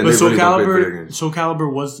Calibur Then is. But Soul really don't play video Calibur, games. Soul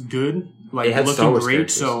Calibur was good. Like, It had Star looking Wars great,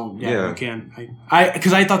 characters. so Yeah. you can.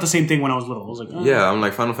 Because I thought the same thing when I was little. I was like, oh. Yeah, I'm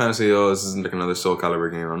like Final Fantasy. Oh, this isn't like another Soul Calibur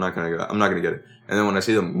game. I'm not gonna get it. And then when I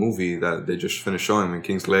see the movie that they just finished showing me,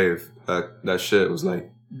 Kingsglaive, that shit was like,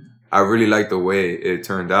 I really liked the way it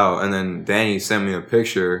turned out. And then Danny sent me a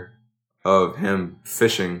picture of him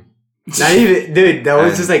fishing. Not even, dude. That was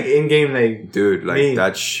And- just like in game, like Dude, like Me.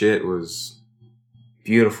 that shit was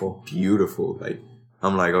beautiful. beautiful. Like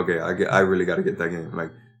I'm like, okay, I really gotta get that game.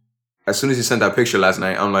 Like as soon as he sent that picture last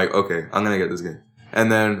night, I'm like, okay, I'm gonna get this game. And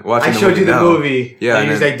then watching I the showed movie you the now, movie. Yeah, and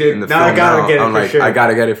and he's then like, dude, in the now I film gotta get it I'm for like, sure. I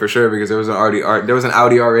gotta get it for sure because there was an Audi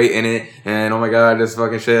R8 in it, and oh my god, this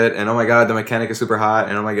fucking shit, and oh my god, the mechanic is super hot,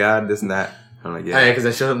 and oh my god, this and that. I'm like, Oh, yeah, yeah. because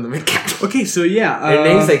I showed him the mechanic. Okay, so yeah. Her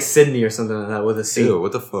name's like Sydney or something like that with a C. Ew,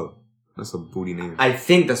 what the fuck? That's a booty name. I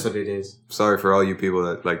think that's what it is. Sorry for all you people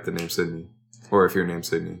that like the name Sydney. Or if you're named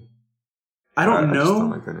Sydney. I don't know. I just don't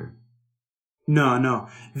like that name. No.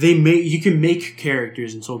 You can make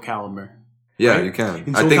characters in Soul Calibur. Yeah, right? you can.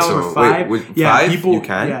 In I Soul think Calibur so. 5, Wait, with yeah, 5 people, you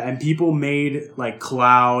can? Yeah, and people made like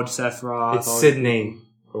Cloud, Sephiroth. It's Sydney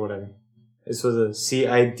or whatever. This was a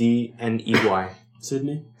Cidney.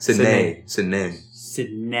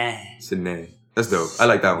 Sydney? Sydney. That's dope. I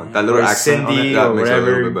like that one. That little Or accent on it, Cindy that or makes it a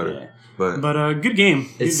little whatever. bit better. Yeah. But Good game.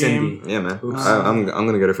 It's Good game. Cindy. yeah, man. Oops. I'm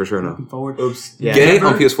gonna get it for sure now. Looking forward. Oops. Yeah. Get it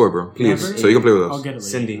on Never- PS4, bro. Please. never- So you can play with us. I'll get it later.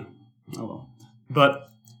 Cindy. Oh well. But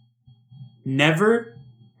never,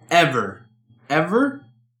 ever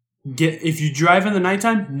get, if you drive in the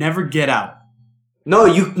nighttime, never get out. No,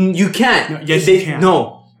 you can't. No, yes, you can.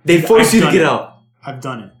 No, they force I've you to done get it. out. I've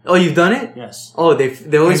done it. Oh, you've done it? Yes. Oh, they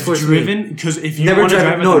always I've force me. driven, because if you Never want to drive.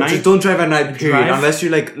 drive at No, night, just don't drive at night. Period. Drive- Unless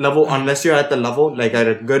you're like level. Unless you're at the level, like at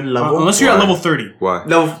a good level. unless you're at Why? level 30. Why?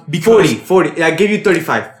 level Because- 40. I give you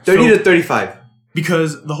 35. 30 So- to 35.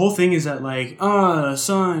 Because the whole thing is that like, the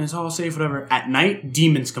sun is all safe, whatever. At night,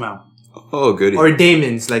 demons come out. Oh, goody. Or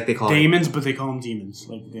daemons, like they call it. Demons, but they call them demons.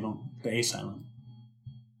 Like, they don't, the A silent.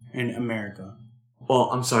 In America. Well,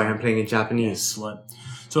 I'm sorry, I'm playing in Japanese. Slut.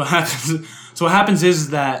 So what happens is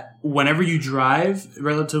that whenever you drive,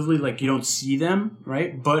 relatively, like, you don't see them,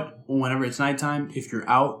 right? But whenever it's nighttime, if you're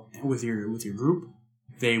out with your group,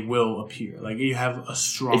 they will appear. Like, you have a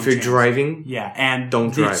strong If you're chance. driving, Yeah, and Don't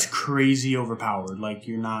it's drive. crazy overpowered. Like,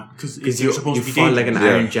 you're not, because because you're you supposed to be fall like an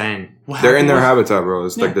dangerous. iron Yeah. giant. What They're in happened their was- habitat, bro.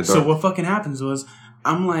 It's like the So dark. what fucking happens was,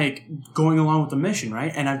 I'm like going along with the mission,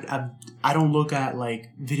 right? And I don't look at like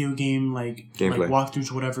video game like Gameplay. walkthroughs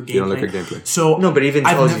or whatever gameplay. You don't look at gameplay. So No, but even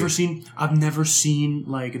I've tells never you. seen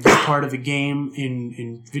like this part of the game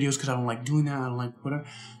in videos because I don't like doing that. I don't like whatever.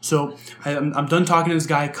 So I'm done talking to this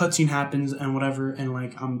guy. Cutscene happens and whatever, and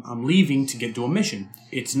like I'm leaving to get to a mission.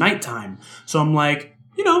 It's nighttime, so I'm like,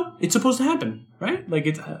 it's supposed to happen, right?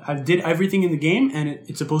 Like I did everything in the game, and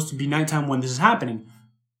it's supposed to be nighttime when this is happening.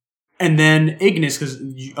 And then Ignis, because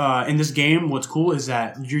in this game, what's cool is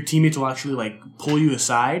that your teammates will actually like pull you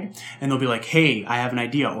aside, and they'll be like, "Hey, I have an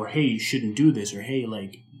idea," or "Hey, you shouldn't do this," or "Hey,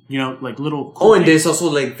 like like little." Cool Oh, and things. there's also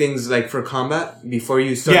like things like for combat before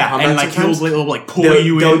you start combat. and like sometimes. he'll like pull They'll-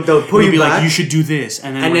 you they'll- in. they'll pull He'll you be back. like, "You should do this,"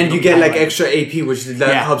 and then then they'll you get like highlight it. extra AP, which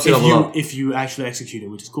helps you if level up. If you actually execute it,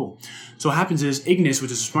 which is cool. So what happens is Ignis, which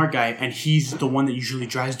is a smart guy, and he's the one that usually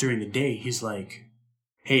drives during the day. He's like,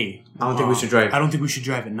 "Hey, I don't think we should drive." I don't think we should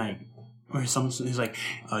drive at night." Or he's like,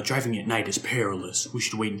 driving at night is perilous. We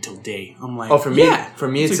should wait until day. I'm like, Oh, for me, yeah. it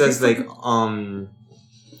It's says like, like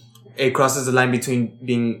it crosses the line between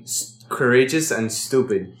being courageous and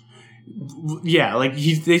stupid. yeah, like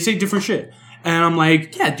they say different shit. And I'm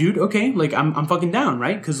like, yeah, dude, okay, like I'm fucking down,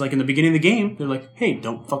 right? Because like in the beginning of the game, they're like, hey,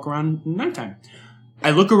 don't fuck around at nighttime.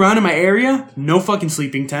 I look around in my area, no fucking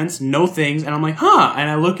sleeping tents, no things, and I'm like, huh? And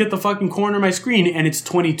I look at the fucking corner of my screen, and it's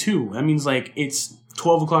 22. That means like it's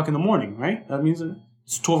 12 o'clock in the morning, right? That means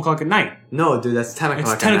it's 12 o'clock at night. No, dude, that's 10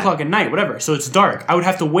 o'clock. It's 10 o'clock at night, whatever. So it's dark. I would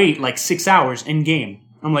have to wait like 6 hours in game.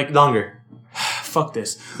 I'm like, Longer. fuck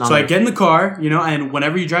this. Longer. So I get in the car, and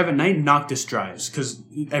whenever you drive at night, Noctis drives. Because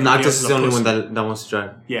Noctis is the only one that wants to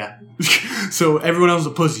drive. Yeah. So everyone else is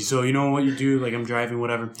a pussy. So you know what you do? Like I'm driving,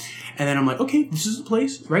 whatever. And then I'm like, okay, this is the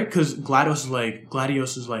place, right? Because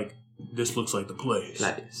Gladios is like, this looks like the place.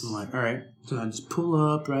 Gladius. I'm like, all right. So I just pull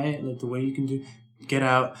up, right? Like the way you can do. Get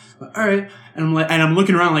out. All right. And I'm like, and I'm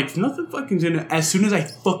looking around like nothing fucking's in it. As soon as I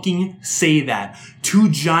fucking say that, 2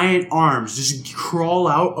 giant arms just crawl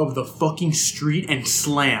out of the fucking street and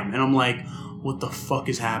slam. And I'm like, what the fuck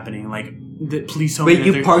is happening? Like, please tell me. Wait, that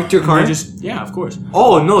you they're- parked your and car? they just, yeah, of course.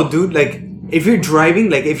 Oh, no, dude. Like, if you're driving,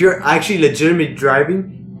 like, if you're actually legitimately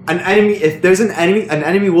driving, if there's an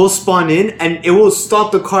enemy will spawn in and it will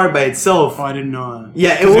stop the car by itself. Oh, I didn't know that.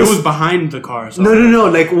 Yeah, it 'Cause was- behind the car. So. No.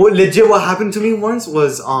 Like, what happened to me once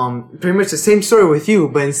was pretty much the same story with you,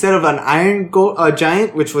 but instead of an iron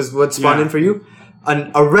giant, which was what spawned Yeah. in for you,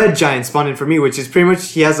 a red giant spawned in for me, which is pretty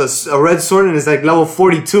much he has a red sword and is like level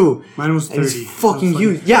 42. Mine was 30. And he's fucking So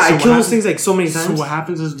huge. Yeah, so I what kill those happens- things like so many times. So what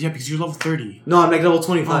happens is, because you're level 30. No, I'm like level Oh,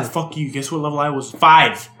 25. fuck you. Guess what level I was?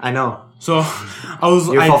 5. I know. So I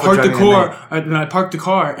Your I fault for parked the driving at car, and I parked the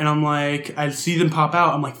car, and I'm like, I see them pop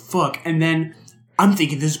out. I'm like, fuck. And then I'm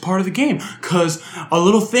thinking this is part of the game, because a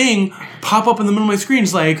little thing pop up in the middle of my screen.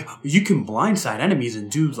 It's like, you can blindside enemies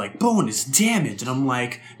and do like bonus damage. And I'm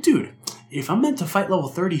like, dude, if I'm meant to fight level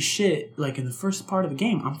 30 shit, like in the first part of the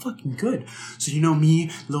game, I'm fucking good. So you know me,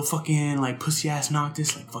 little fucking like pussy ass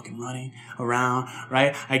Noctis, like fucking running around,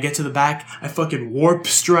 right? I get to the back, I fucking warp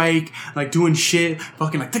strike, like doing shit,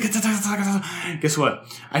 fucking like guess what?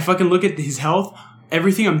 I fucking look at his health.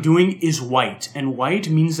 Everything I'm doing is white, and white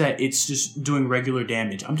means that it's just doing regular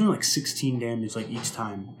damage. I'm doing like 16 damage like each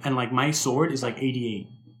time, and like my sword is like 88.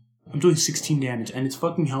 I'm doing 16 damage, and its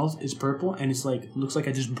fucking health is purple, and it's like looks like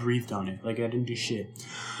I just breathed on it, like I didn't do shit.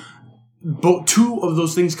 But 2 of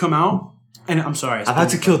those things come out, and I'm sorry, I've had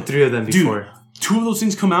to kill 3 of them before. Dude, 2 of those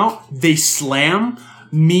things come out, they slam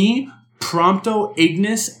me, Prompto,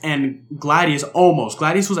 Ignis, and Gladius almost.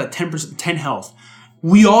 Gladius was at 10 health.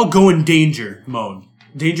 We all go in danger mode.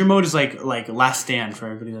 Danger mode is like last stand for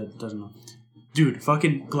everybody that doesn't know. Dude,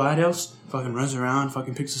 fucking Gladius fucking runs around,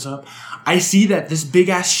 fucking picks us up. I see that this big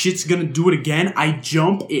ass shit's gonna do it again. I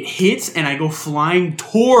jump, it hits, and I go flying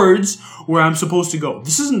towards where I'm supposed to go.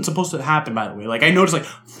 This isn't supposed to happen, by the way. Like, I notice, like,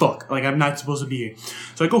 fuck, like, I'm not supposed to be here.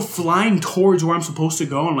 So I go flying towards where I'm supposed to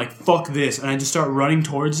go, and I'm like, fuck this. And I just start running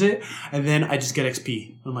towards it, and then I just get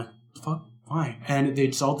XP. I'm like, fuck. Why? And they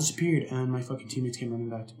just all disappeared, and my fucking teammates came running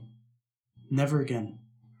back to me. Never again.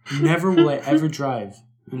 Never will I ever drive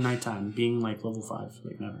in nighttime, being like level 5.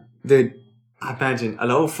 Like, never. Dude, imagine a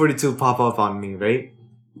level 42 pop up on me, right?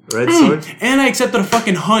 Red sword. And I accepted a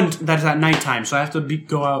fucking hunt that's at nighttime, so I have to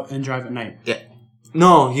go out and drive at night. Yeah.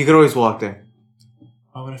 No, you can always walk there.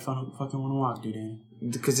 Why would I fucking want to walk, dude? Danny?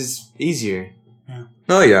 Because it's easier. Yeah.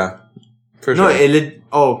 Oh, yeah. For No, sure.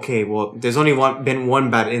 okay, well, there's only been one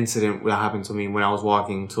bad incident that happened to me when I was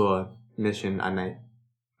walking to a mission at night.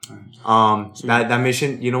 That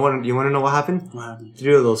mission, you want to know what happened? What happened?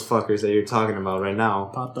 3 of those fuckers that you're talking about right now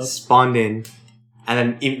Popped up. spawned in,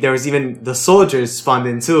 and then there was even the soldiers spawned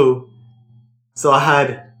in too. So I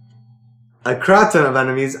had a crap ton of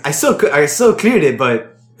enemies. I still cleared it,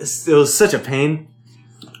 but it was such a pain.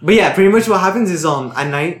 But yeah, pretty much what happens is at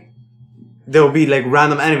night there will be like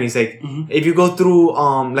random enemies. Like if you go through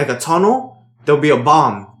like a tunnel, there'll be a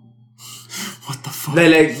bomb. What the fuck?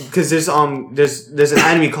 Because there's an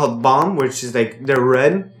enemy called Bomb, which is like they're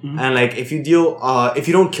red, and like if you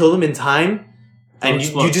don't kill them in time, and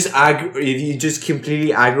you just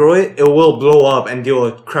completely aggro it, it will blow up and deal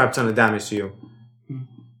a crap ton of damage to you.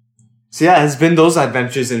 So yeah, it's been those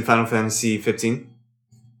adventures in Final Fantasy 15.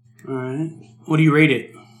 All right. What do you rate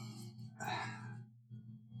it?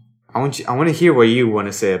 I want to hear what you want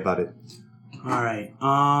to say about it. All right.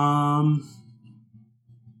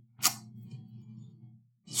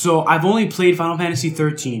 So I've only played Final Fantasy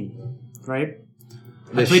 13, right?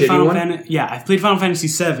 The shitty one? I've played Final Fantasy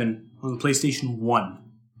 7 on the PlayStation 1,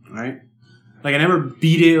 right? Like I never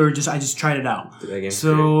beat it or I just tried it out.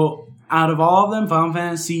 So out of all of them, Final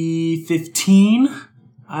Fantasy 15,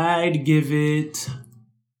 I'd give it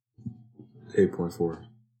 8.4.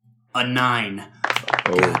 a 9.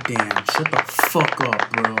 Oh. God damn, shut the fuck up,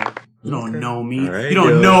 bro. You don't know me. Right, you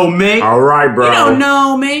don't know me. All right, bro. You don't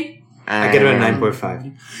know me. I get it a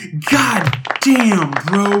 9.5. God damn,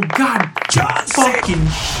 bro. God John fucking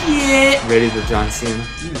shit. Ready to John Cena?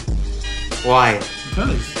 Yeah. Why?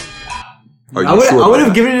 Because. Are you I sure would about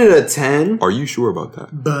have given it a 10. Are you sure about that?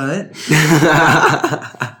 But.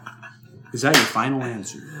 Is that your final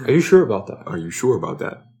answer? Are you sure about that? Are you sure about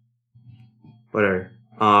that? Whatever.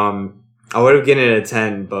 I would have given it a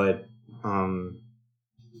 10, but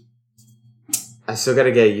I still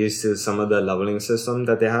gotta get used to some of the leveling system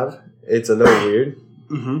that they have. It's a little weird.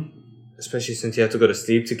 Mm-hmm. Especially since you have to go to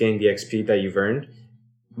sleep to gain the XP that you've earned.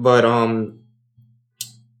 But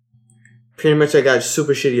pretty much I got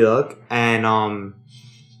super shitty luck, and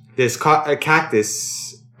this a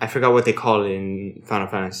cactus, I forgot what they call it in Final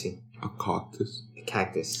Fantasy. A cactus? A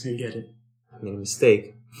cactus. I get it. I made a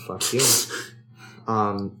mistake. Fuck you.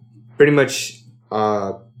 Pretty much,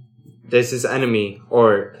 there's this enemy,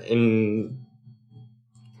 or in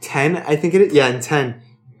 10, I think it is. Yeah, in 10,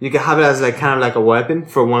 you can have it as like kind of like a weapon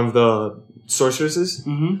for one of the sorceresses.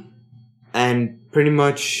 Mm-hmm. And pretty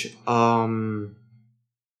much,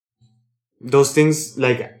 those things,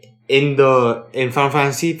 like in Final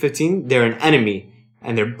Fantasy 15, they're an enemy,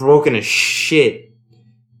 and they're broken as shit.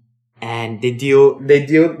 And they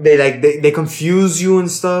confuse you and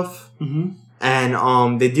stuff. Mm-hmm.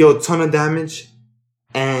 And they deal a ton of damage,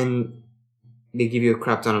 and they give you a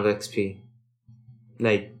crap ton of XP.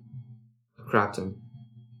 Like, a crap ton.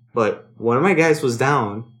 But one of my guys was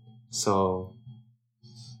down, so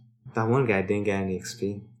that one guy didn't get any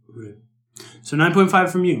XP. Right. So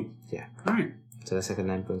 9.5 from you. Yeah. Alright. So that's like a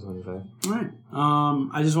 9.25. Alright.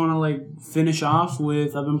 I just want to finish off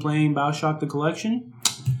with I've been playing BioShock the Collection.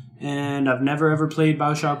 And I've never ever played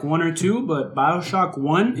Bioshock 1 or 2, but Bioshock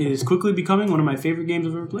 1 is quickly becoming one of my favorite games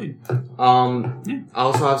I've ever played. I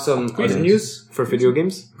also have some other news for video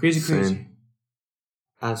games. Crazy.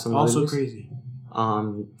 I have some Also other news. crazy.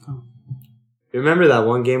 Remember that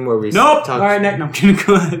one game where we Nope! talked... Alright, next. No, I'm kidding.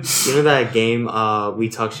 Go ahead. Remember that game we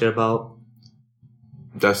talked shit about?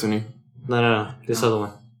 Destiny. No. This other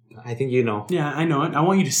one. I think you know. Yeah, I know it. I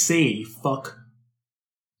want you to say it, you fuck.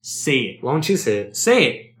 Say it. Why don't you say it? Say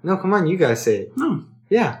it. No, come on, you guys say it. No.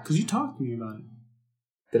 Yeah. Because you talked to me about it.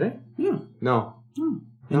 Did I? Yeah. No. And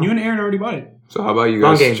No. you and Aaron already bought it. So how about you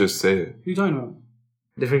Wrong guys game. just say it? What are you talking about?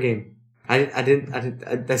 Different game.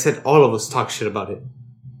 I said all of us talk shit about it.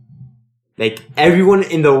 Like, everyone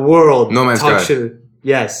in the world No Man's talks Sky. shit.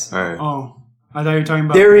 Yes. All right. Oh. I thought you were talking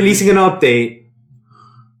about... They're releasing an update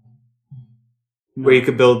No, where you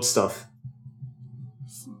could build stuff.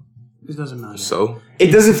 it doesn't matter. So It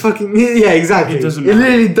doesn't fucking... Yeah, exactly. It doesn't It matter.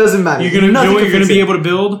 literally doesn't matter. You're gonna, you know Nothing what you're can gonna fix be it. able to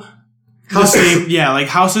build? The Houses. same, yeah, like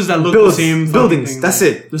houses that look Builds- the same. fucking buildings, thing, that's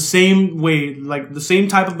like, it. The same way, like the same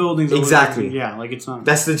type of buildings. Exactly. Yeah, like it's not.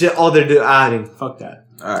 That's legit all they're adding. Fuck that.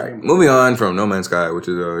 all right, moving on from No Man's Sky, which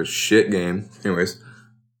is a shit game. Anyways,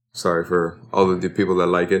 sorry for all the people that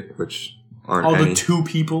like it, which aren't All any. the 2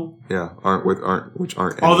 people, Which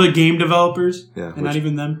aren't all any. the game developers, Yeah, and not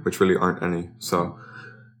even them. which really aren't any. So,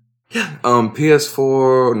 yeah.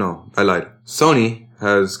 PS4. No, I lied. Sony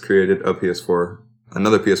has created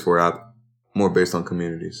another PS4 app, more based on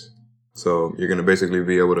communities. So you're gonna basically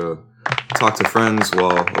be able to talk to friends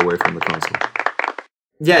while away from the console.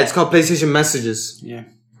 Yeah, it's called PlayStation Messages. Yeah,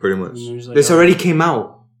 Pretty much. and there's like This already came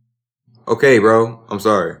out. Okay, bro. I'm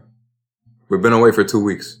sorry. We've been away for 2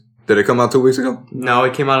 weeks. Did it come out 2 weeks ago? No,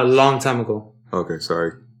 it came out a long time ago. Okay,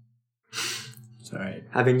 sorry. It's alright.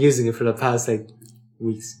 I've been using it for the past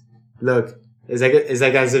weeks. Look, it's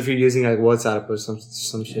like as if you're using WhatsApp or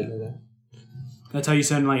some shit like that. That's how you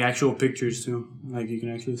send like actual pictures too. Like you can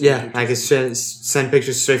actually. Send Yeah, pictures. I can send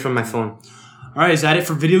pictures straight from my phone. All right, is that it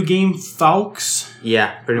for video game folks?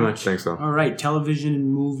 Yeah, pretty much. Thanks, though. All right, television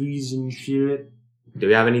and movies and shit. Do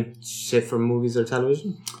we have any shit for movies or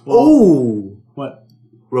television? Well, Oh, what?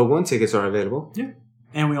 Rogue One tickets are available. Yeah,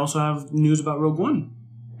 and we also have news about Rogue One.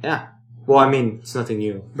 Yeah. Well, I mean, it's nothing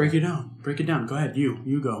new. Break it down. Break it down. Go ahead.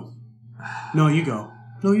 You go. No, you go.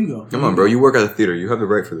 No, you go. Come on, bro. You work at a theater. You have the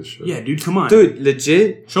right for this shit. Yeah, dude, come on. Dude,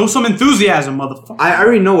 legit. Show some enthusiasm, motherfucker. I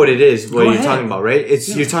already know what it is. What Go you're ahead. talking about, right? It's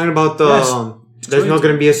Yeah. you're talking about the. Yes. There's not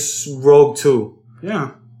going to be a Rogue 2.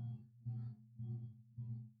 Yeah.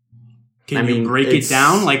 Can I you mean, break it it's-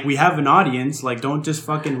 down? Like, we have an audience. Like, don't just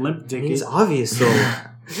fucking limp dick It's it. obvious though.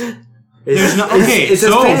 There's no, okay, it's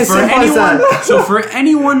so as for simple as anyone, that. so for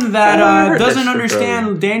anyone that I heard that doesn't shit, understand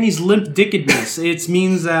bro. Danny's limp dickedness, it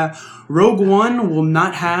means that Rogue One will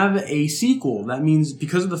not have a sequel. That means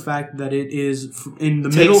because of the fact that it is in the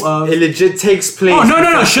middle of. It legit takes place. Oh no!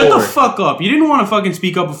 before Shut the 4. fuck up! You didn't want to fucking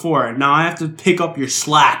speak up before. Now I have to pick up your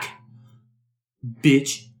slack,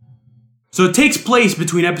 bitch. So it takes place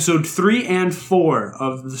between episode 3 and 4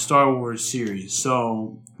 of the Star Wars series.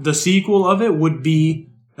 So the sequel of it would be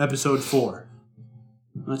episode 4.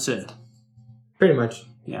 That's it. Pretty much.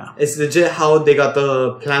 Yeah. It's legit how they got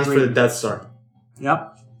the plans for the Death Star.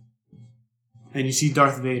 Yep. And you see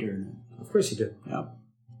Darth Vader in it. Of course you do. Yep.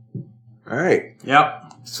 All right.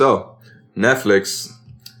 Yep. So, Netflix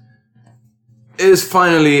is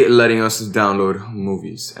finally letting us download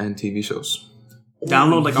movies and TV shows.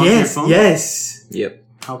 Download like on your Yes, phone? yes. Yep.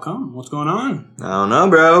 How come? What's going on? I don't know,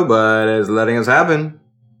 bro, but it's letting us happen.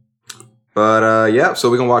 But, yeah,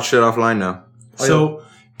 so we can watch shit offline now. So,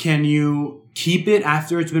 can you keep it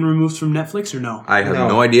after it's been removed from Netflix or no? I have No.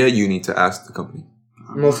 no idea. You need to ask the company.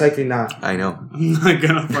 Most likely not. I know. I'm not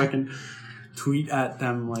gonna fucking tweet at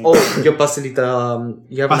them like. Oh, your pastelita.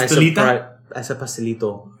 You have a nice Pastelita? surprise. I said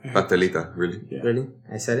pastelito. Pastelita, really. Yeah. Really?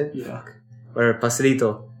 I said it? Yeah. Or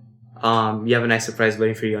pastelito. You have a nice surprise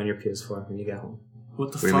waiting for you on your PS4 when you get home.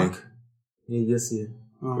 What the What do you fuck? You'll see it.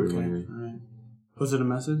 Oh, What do okay. you mean? Alright. Was it a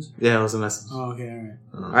message? Yeah, it was a message. Oh, okay, alright.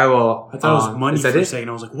 Alright, well. I thought it was money is that for a it? second.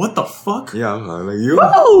 I was like, what the fuck? Yeah, I'm like, you.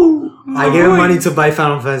 I gave him money to buy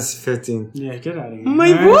Final Fantasy 15. Yeah, get out of here.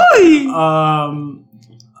 My Alright. boy!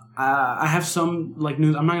 I have some like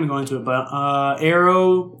news. I'm not gonna go into it, but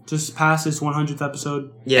Arrow just passed its 100th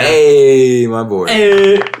episode. Yeah. Hey, my boy.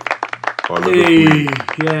 Hey, Oliver hey, Queen.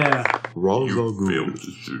 yeah.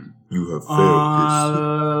 You have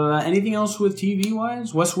failed. Anything else with TV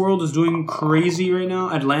wise? Westworld is doing crazy right now.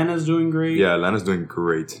 Atlanta's doing great. Yeah, Atlanta's doing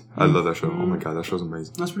great. I love that show. Oh my god, that show's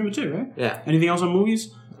amazing. That's pretty much it, right? Yeah. Anything else on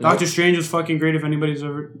movies? Doctor Strange was fucking great. If anybody's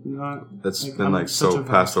ever not, That's like, been I'm like such so a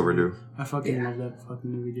past fan. overdue. I fucking love that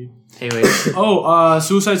fucking movie, dude. Anyways,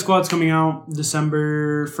 Suicide Squad's coming out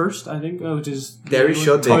December 1st, I think, which is they already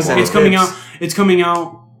showed the it's coming out. clips. It's coming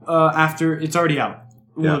out after. It's already out.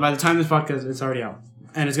 Yeah. By the time this podcast, it's already out,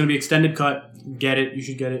 and it's gonna be extended cut. Get it? You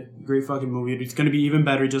should get it. Great fucking movie. It's gonna be even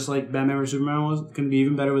better, just like Batman vs Superman was. It's gonna be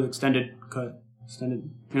even better with extended cut. Extended.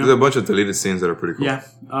 You know? There's a bunch of deleted scenes that are pretty cool. Yeah.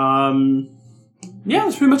 Yeah,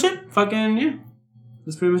 that's pretty much it. Fucking yeah.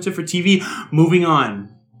 That's pretty much it for TV. Moving on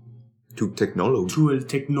To technology. to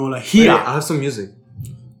technology. I have some music.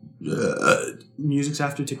 Music's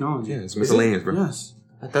after technology. Yeah, it's miscellaneous, bro. Yes.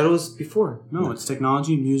 I thought it was before. No, it's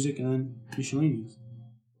technology, music, and then miscellaneous.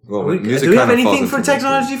 Well, Do music we have kinda falls anything for into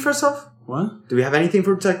technology first off? What? Do we have anything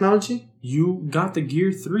for technology? You got the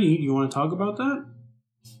Gear 3. Do you want to talk about that?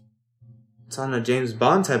 It's on a James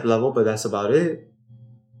Bond type level, but that's about it.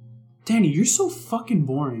 Danny, you're so fucking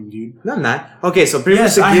boring, dude. No, I'm not. Okay, so pretty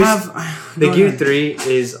Yes, much I the, have. the Go Gear ahead. 3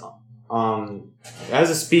 is it has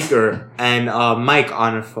a speaker and a mic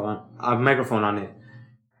on a phone, a microphone on it,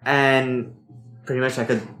 and pretty much I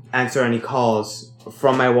could answer any calls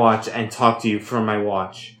from my watch and talk to you from my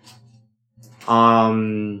watch.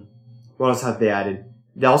 What else have they added?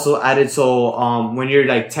 They also added when you're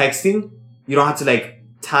like texting, you don't have to like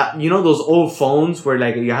tap. You know those old phones where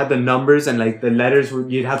like you had the numbers and like the letters,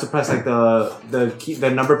 you'd have to press like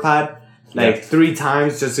the number pad like 3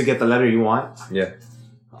 times just to get the letter you want. Yeah.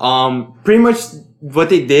 Pretty much what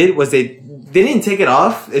they did was they didn't take it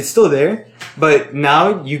off. It's still there, but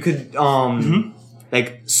now you could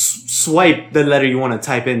like swipe the letter you want to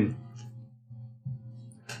type in.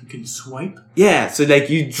 You can swipe? Yeah, so like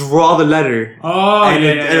you draw the letter. Oh, and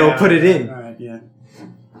it'll put it in. Alright, yeah.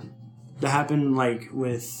 That happened like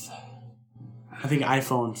with, I think,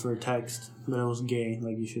 iPhone for text, but it was gay.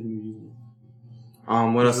 Like, you shouldn't be using it.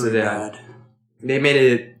 What else did they Bad. add? They made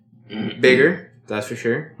it bigger, that's for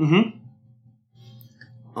sure. Mm-hmm.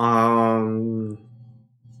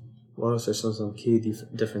 What else are some key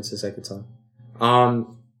differences I could tell?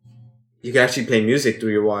 You can actually play music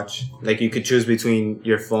through your watch. Like, you could choose between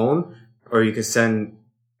your phone, or you could send,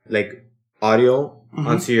 like, audio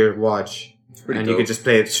onto your watch. And you could just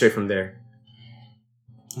play it straight from there.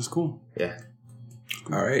 That's cool. Yeah.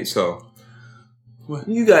 All right, so What?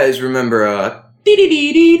 you guys remember?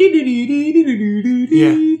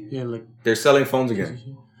 Yeah, like, They're selling phones again.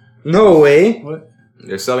 No way. what?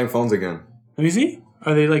 They're selling phones again. Let me see.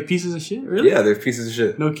 Are they like pieces of shit? Really? Yeah, they're pieces of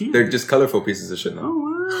shit. No key? They're just colorful pieces of shit now. Oh,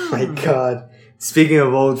 wow. My God. Speaking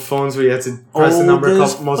of old phones where you had to press the number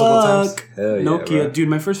multiple times. Hell yeah, Nokia. bro. Dude,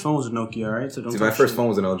 my first phone was a Nokia, alright? So don't Dude, my talk first shit. phone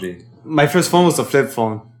was an LG. My first phone was a flip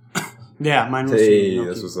phone. Yeah, mine was Hey, Nokia.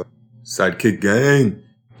 this was a sidekick gang.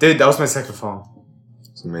 Dude, that was my second phone.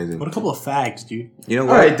 It's amazing. What a couple of fags, dude. You know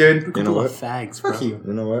what? Alright, dude. What a You know couple what? of fags, bro. Fuck you.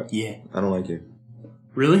 You know what? Yeah. I don't like you.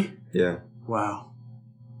 Really? Yeah. Wow.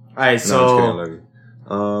 Alright, No, I'm just kidding. I so... love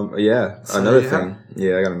you. Yeah. So Another you have- thing.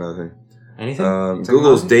 Yeah, I got another thing. Anything?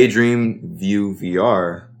 Google's Technology? Daydream View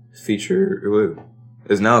VR feature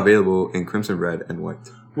is now available in crimson red and white.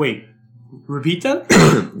 Wait. Repeat that?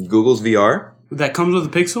 Google's VR, That comes with a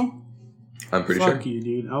Pixel? I'm pretty Fuck sure. you,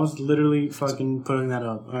 dude. I was literally fucking putting that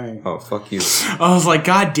up. Alright. Oh, fuck you. I was like,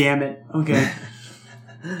 God damn it. Okay.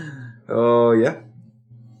 Oh, yeah.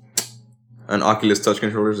 And Oculus touch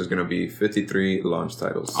controllers is going to be 53 launch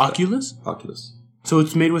titles. Oculus? Oculus. So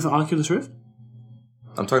it's made with an Oculus Rift?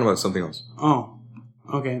 I'm talking about something else. Oh.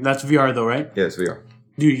 Okay. That's VR though, right? Yeah, it's VR.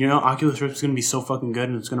 Dude, you know Oculus Rift is gonna be so fucking good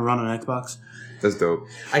and it's gonna run on Xbox. That's dope.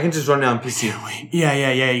 I can just run it on PC. Wait.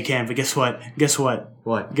 Yeah, you can. But guess what? Guess what?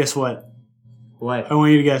 What? Guess what? What? I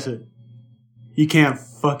want you to guess it. You can't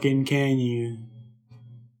fucking, can you?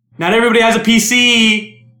 Not everybody has a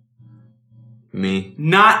PC. Me.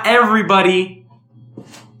 Not everybody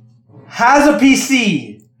has a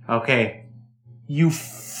PC. Okay. You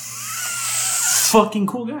fucking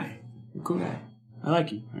cool guy. You're a cool guy. I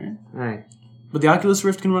like you. All right. Alright. But the Oculus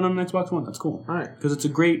Rift can run on an Xbox One. That's cool. Alright. Because it's a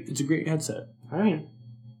great headset. Alright.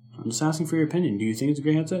 I'm just asking for your opinion. Do you think it's a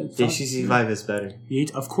great headset? It's HTC Vive is better.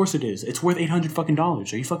 Of course it is. It's worth $800 fucking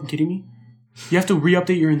dollars. Are you fucking kidding me? You have to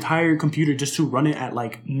re-update your entire computer just to run it at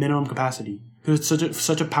like minimum capacity because it's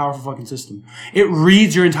such a powerful fucking system. It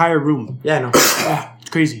reads your entire room. Yeah, no. Yeah, it's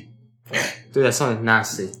crazy. Dude, that sounds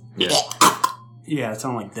nasty. Yeah, it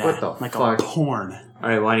sounds like that. What the like fuck? a porn.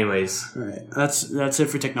 Alright, well, anyways. All right, that's it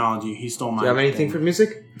for technology. He stole mine. Do you have anything for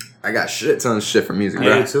music? I got shit tons of shit for music, I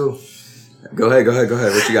bro. do too. Go ahead.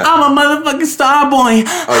 What you got? I'm a motherfucking star boy.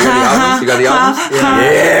 Oh, you got the albums?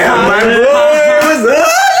 Yeah, my boy. What's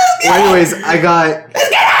up? Anyways, I got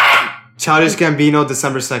Childish Gambino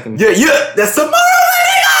December 2nd. Yeah. That's tomorrow.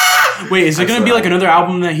 Wait, is it gonna be like another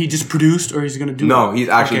album that he just produced, or is he gonna do? No, he's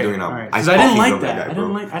actually doing an album. Right. Because I didn't like that.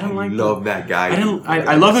 I didn't like. Love that guy.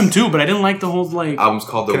 I love him too, but I didn't like the whole like. Album's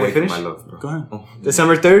called The Can I Wake of finish? My Love, bro. Go ahead. Oh.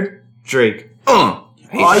 December 3rd, Drake. Oh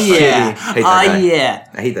yeah.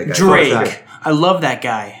 I hate that guy. Drake. I love that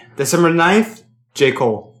guy. December 9th, J.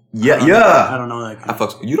 Cole. Yeah. I don't know that guy. I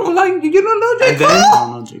fucks. You don't know J. And Cole? then- I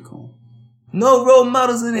don't know J. Cole. No role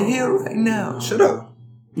models in the hill right now. Shut up.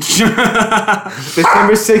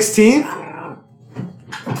 December 16th,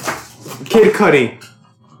 Kid Cudi.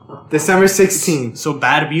 December 16th. So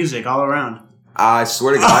bad music all around. I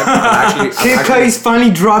swear to God, I'm Kid actually Cudi's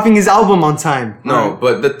finally dropping his album on time. no.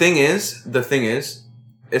 But the thing is,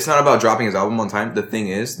 it's not about dropping his album on time. The thing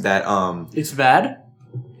is that It's bad.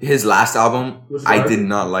 his last album, Was I garbage? did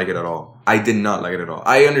not like it at all. I did not like it at all.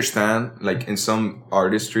 I understand, like, in some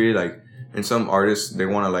artistry, like, in some artists, they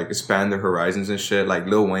want to, like, expand their horizons and shit. Like,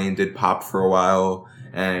 Lil Wayne did pop for a while,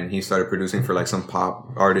 and he started producing for, like, some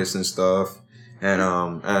pop artists and stuff. And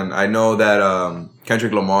I know that,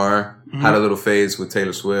 Kendrick Lamar had a little phase with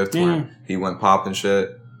Taylor Swift where he went pop and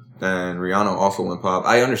shit. And Rihanna also went pop.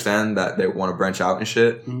 I understand that they want to branch out and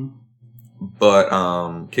shit. But,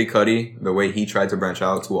 Kid Cudi, the way he tried to branch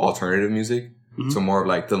out to alternative music, to more of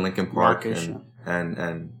like the Linkin Park Rockish,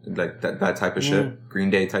 and like that type of shit, Green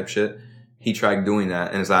Day type shit. He tried doing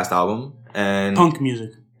that in his last album, and Punk music.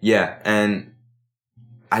 yeah, and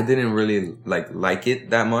I didn't really like it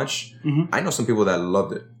that much. I know some people that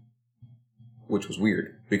loved it, which was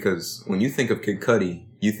weird because when you think of Kid Cudi,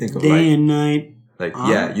 you think of Day and night.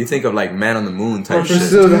 yeah, you think of like Man on the Moon type shit.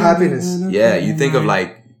 Pursuit of Happiness. Yeah, you think of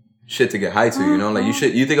like shit to get high to, you know, like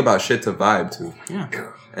you think about shit to vibe to. Yeah.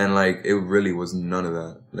 And like it really was none of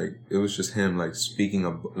that. Like it was just him like speaking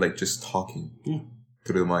of like just talking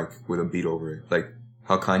through the mic with a beat over it, like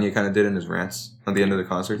how Kanye kind of did in his rants at the end of the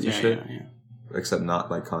concerts and shit. Yeah. Except not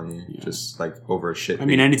like Kanye, just like over a shit. I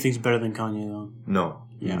mean, anything's better than Kanye though. no,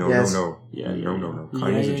 Yeah. no, Yes. no. Yeah.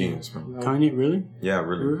 Kanye's Yeah. a genius, bro. Kanye, really? Yeah,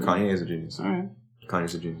 really. Kanye is a genius. All right.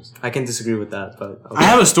 Kanye's a genius. I can disagree with that, but I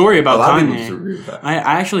have a story A about lot of people Kanye. disagree with that. I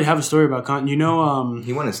actually have a story about Kanye. You know,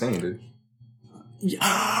 He went insane, dude. He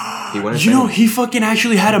went you insane. know, he fucking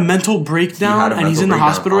actually had a mental breakdown, and he's in the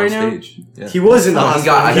hospital right now. Yeah. he was in the He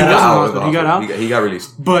hospital. got, He was in the out. hospital. He got out? He got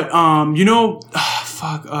released. But you know,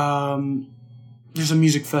 there's a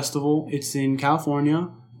music festival. It's in California,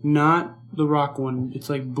 not the rock one. It's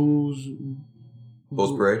like Bulls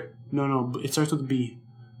Parade. No, it starts with a B.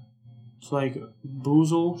 It's like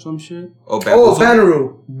Boozle, some shit. Oh, Bamboozle.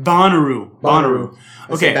 Bonnaroo. Bonnaroo. I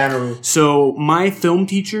said Okay, Bonnaroo. so my film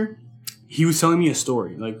teacher, he was telling me a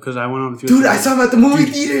story, like, because I went on a field Dude, trip. I saw him at the movie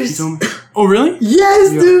He theaters. told me, oh, really?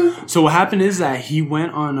 Yes, dude. So what happened is that he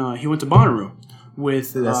went to Bonnaroo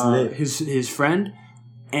with Dude, that's lit. his friend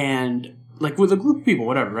and like with a group of people,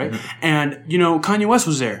 whatever, right? And you know, Kanye West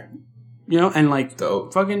was there, you know, and like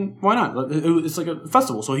Dope. fucking why not? It's like a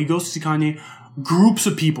festival, so he goes to see Kanye. Groups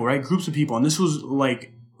of people, right? Groups of people, and this was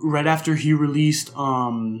like right after he released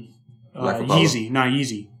Black Apollo? Yeezy, not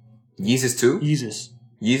Yeezy, Yeezus 2? Yeezus,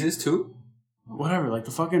 Yeezus 2? whatever, like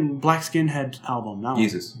the fucking Black Skinhead album. Now,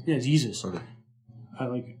 Yeezus. yeah, it's Yeezus. Okay. I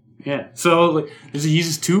like, yeah. So like, there's a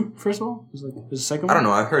Yeezus 2, first of all. There's a second one. I don't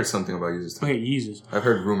know. I've heard something about Yeezus 2. Okay, Yeezus. I've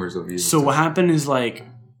heard rumors of Yeezus So 2. what happened is like,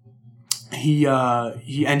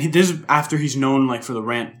 this is after he's known like for the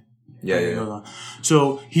rant. Yeah.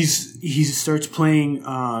 So he starts playing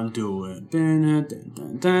do it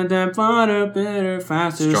better,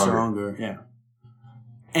 faster, stronger. Yeah.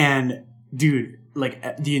 And dude, like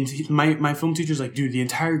my film teacher's like, dude, the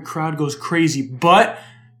entire crowd goes crazy. But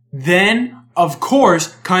then of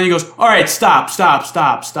course Kanye goes, all right, stop.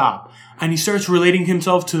 And he starts relating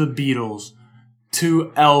himself to the Beatles,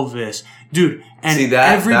 to Elvis. Dude, and See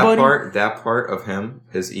that everybody that part of him,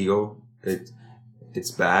 his ego,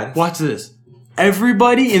 it's bad. watch this.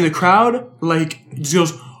 Everybody in the crowd, like, just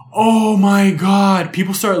goes, oh my god.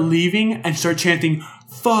 People start leaving and start chanting,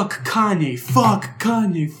 fuck Kanye, fuck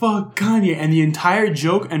Kanye, fuck Kanye. And the entire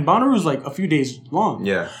joke, and Bonnaroo is like a few days long.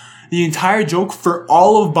 Yeah. The entire joke for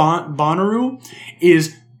all of Bonnaroo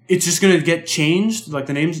is, it's just gonna get changed. Like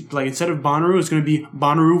the names, like instead of Bonnaroo, it's gonna be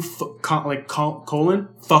Bonnaroo, colon,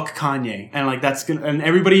 fuck Kanye. And like that's gonna, and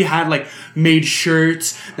everybody had like made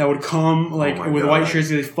shirts that would come like my with God. white shirts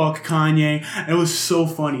that say fuck Kanye. And it was so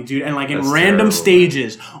funny, dude. And like in That's random terrible,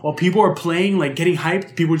 stages, while people are playing, like getting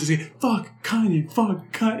hyped, people would just say, fuck Kanye,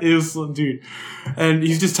 fuck Kanye. It was, dude. And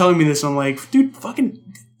he's just telling me this. I'm like, dude, fucking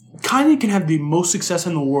Kanye can have the most success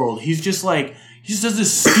in the world. He's just like, he just does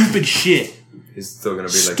this stupid shit. He's still gonna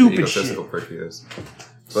be like Stupid the egotistical prick he is.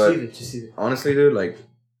 But honestly, dude, like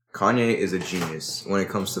Kanye is a genius when it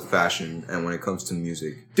comes to fashion and when it comes to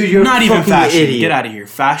music. Dude, you're Not a even fucking fashion. idiot. Get out of here.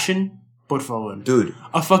 Fashion, por favor. Dude,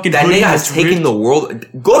 A fucking that hoodie nigga has that's taken ripped. the world.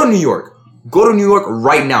 Go to New York. Go to New York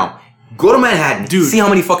right now. Go to Manhattan. Dude. See how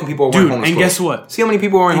many fucking people are wearing Dude, homeless and clothes. guess what? See how many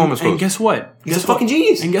people are wearing homeless clothes. And guess what? He's Guess a fucking what?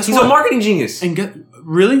 genius. And guess He's what? a marketing genius. And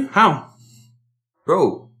really? How?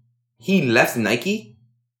 Bro, he left Nike,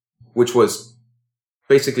 which was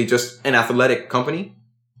basically just an athletic company.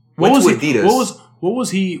 What Went was to he? Adidas. What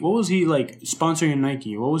was he like sponsoring in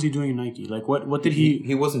Nike? What was he doing in Nike? Like what did he?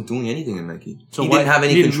 He wasn't doing anything in Nike. So he why- didn't have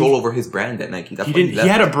any he didn't- control over his brand at Nike. That's He why he didn't. left.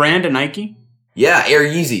 He had a brand at Nike. Yeah, Air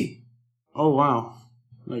Yeezy. Oh wow!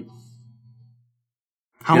 Like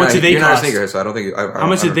how You're much not- did they you're cost? not a sneakerhead, so I don't think. How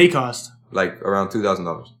much did they cost? Like around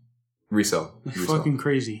 $2,000 resale. Fucking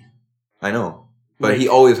crazy. I know, but Like- he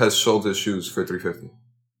always has sold his shoes for $350.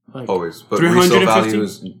 Like, Always, but resale 350? value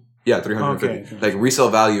is $350. Okay. Like resale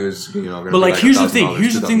value is gonna But be like, here's the thing. $1,000,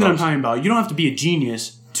 Here's the thing that I'm $2,000. talking about. You don't have to be a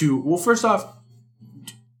genius to. Well, first off,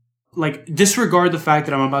 like disregard the fact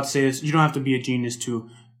that I'm about to say this. You don't have to be a genius to.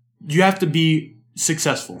 You have to be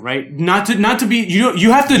successful, right? Not to be.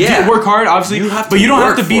 You have to work hard, obviously. You have but to you don't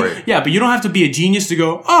have work to be. for it. Yeah, but you don't have to be a genius to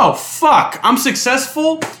go. Oh fuck! I'm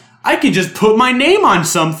successful. I can just put my name on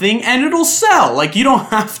something and it'll sell. Like you don't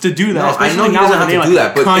have to do that. No, I especially know he not doesn't with a have to name do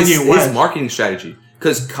like that, but Kanye it's West. his marketing strategy.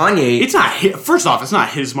 Because Kanye, It's not his, first off, it's not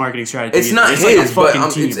his marketing strategy. it's not it's his, like a but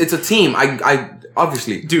fucking team. it's a team. I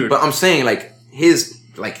obviously, Dude. But I'm saying like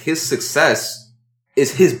his success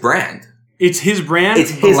is his brand. It's his brand.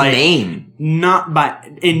 It's but, his like, name. Not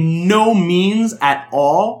by in no means at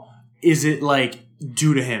all is it like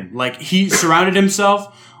due to him. Like he surrounded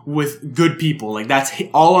himself with good people. Like that's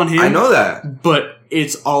all on him. I know that. but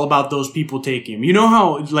it's all about those people taking him. You know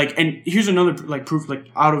how like, and here's another like proof like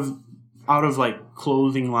out of like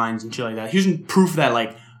clothing lines and shit like that. Here's proof that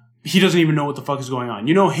like he doesn't even know what the fuck is going on.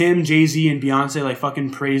 You know him, Jay-Z, and Beyonce like fucking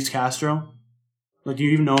praised Castro. Like, do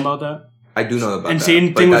you even know about that? I do know about And that.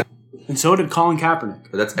 same but thing with, that- and so did Colin Kaepernick.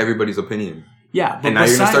 but that's everybody's opinion. Yeah, but And now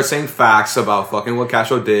you're gonna besides- start saying facts about fucking what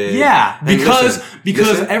Castro did. Yeah, And because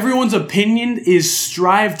listen, everyone's opinion is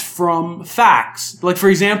strived from facts. Like for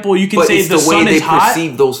example, you can but say it's the the way sun they is hot.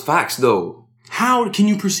 perceive those facts, though. How can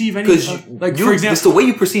you perceive Because anything? Like for example, it's the way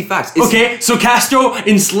you perceive facts. It's, okay, so Castro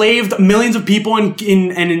enslaved millions of people and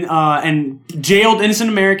jailed innocent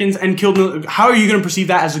Americans and killed. How are you going to perceive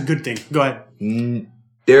that as a good thing? Go ahead.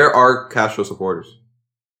 There are Castro supporters.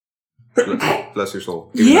 Bless your soul.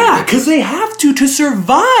 Yeah, because they have to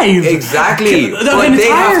survive. Exactly. The But they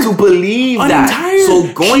entire- have to believe an that. entire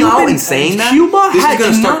So going out Cuban- and saying that, Cuba this had- is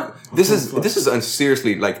gonna cannot- start. This is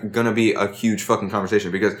seriously like gonna be a huge fucking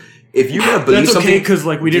conversation because if you're gonna believe That's okay something, because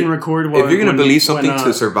like we didn't record. if you're gonna when- believe something when,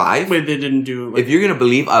 to survive, wait, they didn't do. Like, if you're gonna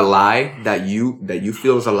believe a lie that you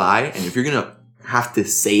feel is a lie, and if you're gonna have to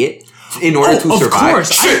say it in order to of survive,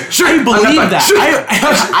 course, I believe that.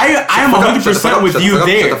 I am 100% with you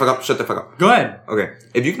there. Shut the fuck up. Shut the fuck up. Go ahead. Okay,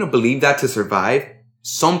 if you're gonna believe that to survive,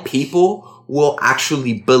 some people will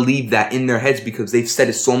actually believe that in their heads because they've said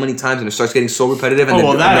it so many times and it starts getting so repetitive and Oh,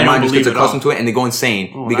 well, that their I mind don't just gets believe at accustomed all. to it and they go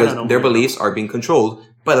insane Oh, that I because don't their believe beliefs are being controlled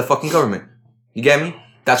by the fucking government. You get me?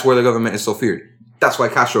 That's where the government is so feared. That's why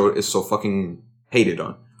Castro is so fucking hated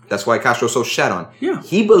on. That's why Castro is so shat on. Yeah.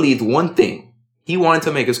 He believed one thing. He wanted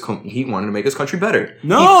to make his country better.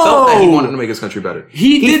 No! He felt that he wanted to make his country better.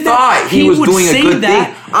 He did that. thought he He was would doing a say good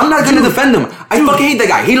that. thing. I'm not gonna defend him. I fucking hate that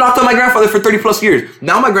guy. He locked up my grandfather for 30 plus years.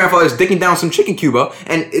 Now my grandfather is dicking down some chick in Cuba,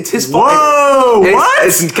 and it's his fault. Whoa! And What?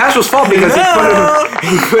 It's Castro's fault because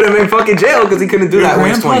he put him in fucking jail because he couldn't do that when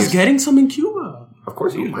he was Grandpa's 20s. getting some in Cuba. Of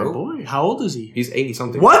course he is, My bro. boy, how old is he? He's 80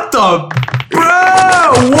 something. What the, bro?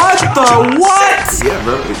 What the what? Yeah,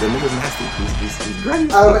 bro. The nigga's nasty. He's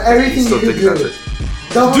great. Out of everything He's so you could thick about do. it.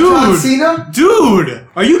 Double Dude. John Cena? Dude,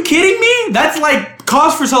 are you kidding me? That's like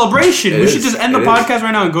cause for celebration. It We is. should just end the It is. podcast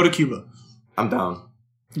right now and go to Cuba. I'm down.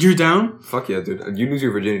 You're down? Fuck yeah, dude. You lose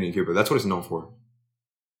your virginity in Cuba. That's what it's known for.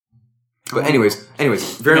 But anyways,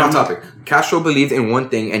 very on topic. Castro believed in one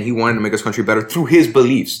thing and he wanted to make his country better through his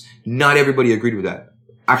beliefs. Not everybody agreed with that.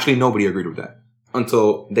 Actually, nobody agreed with that.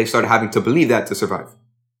 Until they started having to believe that to survive.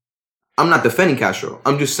 I'm not defending Castro.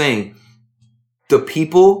 I'm just saying the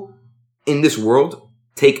people in this world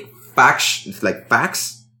take facts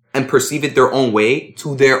and perceive it their own way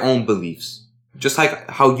to their own beliefs. Just like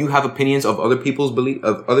how you have opinions of other people's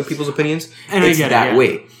opinions, And it's I get that it, yeah.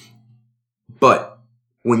 way. But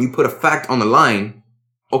when you put a fact on the line,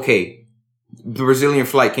 okay, the Brazilian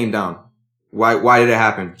flight came down. Why did it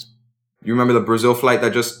happen? You remember the Brazil flight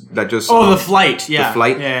that just Oh, the flight, yeah. the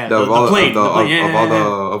flight Yeah, of the plane.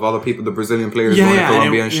 all the people, the Brazilian players Yeah, going yeah, to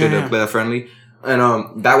Colombia and and shit yeah. to play that friendly.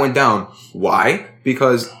 And that went down. Why?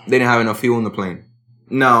 Because they didn't have enough fuel in the plane.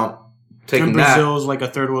 Now, taking that... Brazil's like a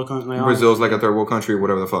third world country. Brazil's like a third world country,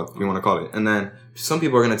 whatever the fuck you want to call it. And then some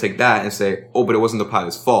people are going to take that and say, oh, but it wasn't the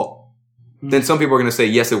pilot's fault. Then some people are going to say,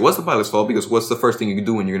 yes, it was the pilot's fault, because what's the first thing you can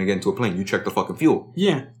do when you're going to get into a plane? You check the fucking fuel.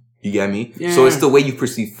 Yeah. You get me? Yeah. So it's the way you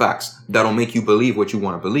perceive facts that'll make you believe what you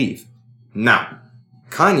want to believe. Now,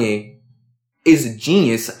 Kanye is a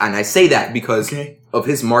genius, and I say that because of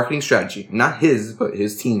his marketing strategy. Not his, but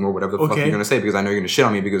his team or whatever the fuck you're going to say, because I know you're going to shit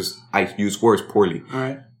on me because I use words poorly. All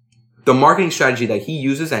right. The marketing strategy that he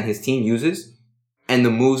uses and his team uses and the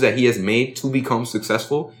moves that he has made to become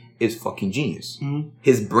successful is fucking genius. Mm-hmm.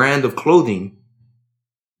 His brand of clothing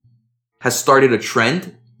has started a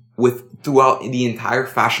trend throughout the entire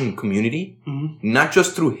fashion community, not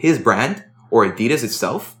just through his brand or Adidas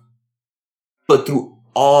itself, but through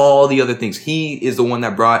all the other things. He is the one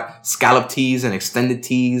that brought scallop tees and extended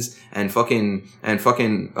tees and fucking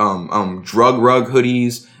drug rug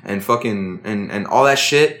hoodies and fucking and all that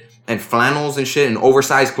shit and flannels and shit and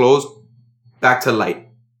oversized clothes back to light.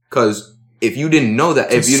 Cause if you didn't know that,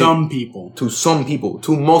 to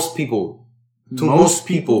most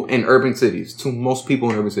people in urban cities,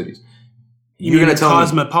 you're gonna tell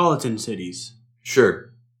cosmopolitan cities.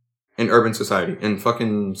 Sure. In urban society, in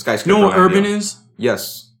fucking skyscraper. You know what urban is?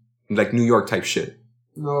 Yes. Like New York type shit.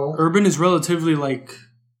 No. Urban is relatively like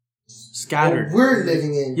scattered. What we're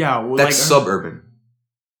living in. Yeah. Well, that's like, suburban.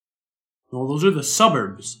 No, those are the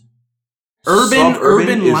suburbs.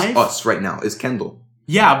 Urban is life. Us right now is Kendall.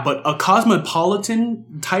 Yeah, but a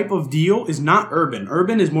cosmopolitan type of deal is not urban.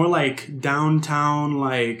 Urban is more like downtown,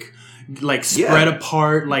 like spread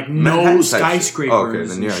apart, like Manhattan no skyscrapers. Oh, okay,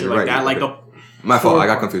 then you're right. That. Like my fault. I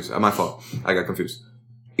got confused. My fault. I got confused.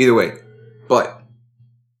 Either way, but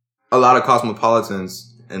a lot of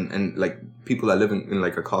cosmopolitans and like people that live in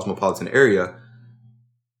like a cosmopolitan area,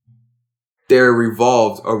 they're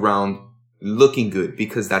revolved around looking good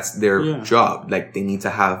because that's their job. Like they need to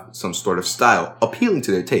have some sort of style appealing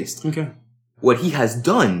to their taste. Okay. What he has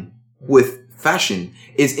done with fashion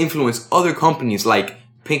is influence other companies like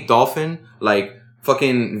Pink Dolphin, like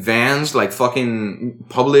fucking Vans, like fucking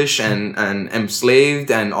Publish and Enslaved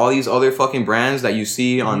and all these other fucking brands that you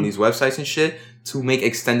see on these websites and shit to make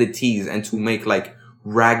extended tees and to make like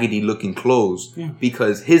raggedy looking clothes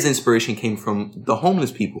because his inspiration came from the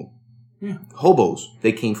homeless people. Yeah. Hobos.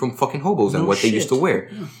 They came from fucking hobos and what they used to wear.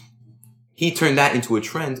 Yeah. He turned that into a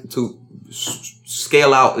trend to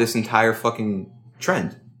scale out this entire fucking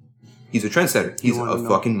trend. He's a trendsetter. He's a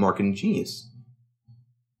fucking marketing genius.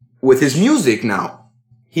 With his music now,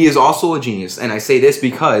 he is also a genius. And I say this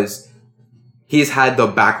because he's had the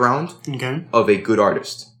background of a good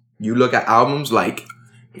artist. You look at albums like...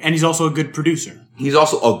 And he's also a good producer. He's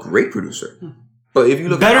also a great producer. But if you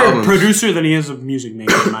look at albums... Better producer than he is a music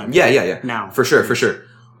maker, in my opinion. Yeah. Now. For sure.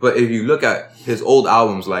 But if you look at his old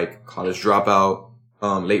albums like College Dropout,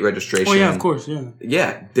 Late Registration... Oh, yeah, of course, yeah.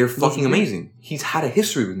 Yeah, they're fucking amazing. He's had a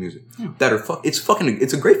history with music that are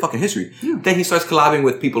it's a great fucking history. Yeah. Then he starts collabing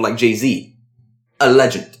with people like Jay-Z, a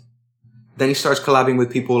legend. Then he starts collabing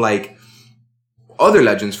with people like other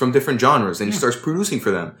legends from different genres, and he starts producing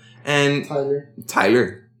for them. And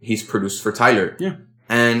Tyler, he's produced for Tyler. Yeah.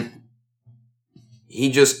 And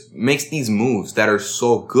he just makes these moves that are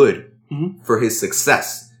so good for his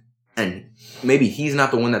success. And maybe he's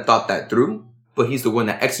not the one that thought that through, but he's the one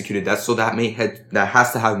that executed that. So that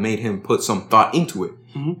has to have made him put some thought into it.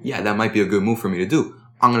 Yeah, that might be a good move for me to do.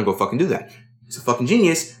 I'm going to go fucking do that. He's a fucking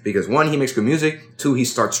genius because 1, he makes good music. 2, he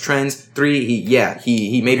starts trends. 3,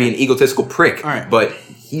 he may be an egotistical prick, but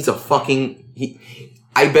he's a fucking,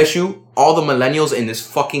 I bet you all the millennials in this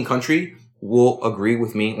fucking country will agree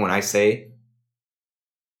with me when I say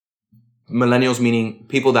millennials, meaning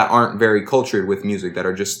people that aren't very cultured with music, that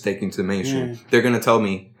are just sticking to the mainstream. They're going to tell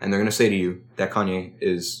me and they're going to say to you that Kanye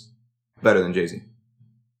is better than Jay-Z.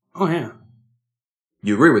 Oh, yeah.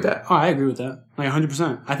 You agree with that? Oh, I agree with that. Like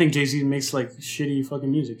 100%. I think Jay-Z makes like shitty fucking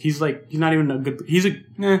music. He's not even a good, he's a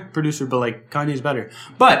producer, but like Kanye's better.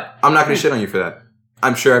 But I'm not going to shit on you for that.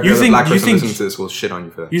 I'm sure every other black person listening to this will shit on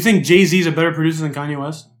you for that. You think Jay-Z's a better producer than Kanye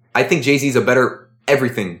West? I think Jay-Z's a better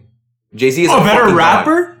everything. Jay-Z is a better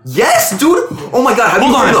rapper? God. Yes, dude. Oh my god.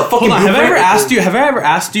 Hold on. Have I ever asked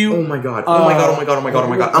you? Oh my god.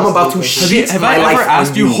 I'm about to shit. Have I ever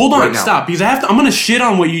asked you? Hold on, stop. Because I'm gonna shit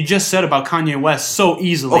on what you just said about Kanye West so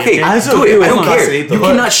easily. Okay, do it. I don't care. You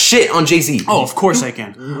cannot shit on Jay-Z. Oh, of course I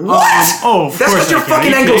can. What? That's because you're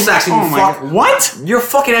fucking Anglo-Saxon. You fuck. What? You're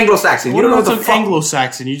fucking Anglo-Saxon. You don't know what the fuck.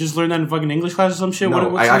 Anglo-Saxon? You just learned that in fucking English class or some shit?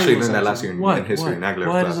 No, I actually learned that last year in history in Anglo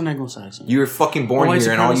class. What is an Anglo-Saxon? You were fucking born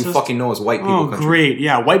here and all you fucking know is white people. Great,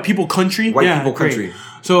 yeah, white people country. White yeah, people great. country.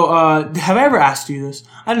 So, have I ever asked you this?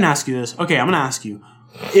 I didn't ask you this. Okay, I'm gonna ask you.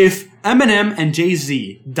 If Eminem and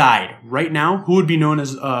Jay-Z died right now, who would be known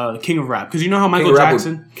as King of Rap? Because you know how Michael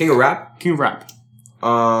Jackson... King of Rap? King of Rap.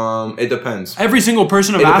 It depends. Every single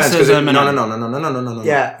person of asked says Eminem. No.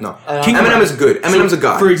 Yeah. No. King Eminem is good. Eminem's a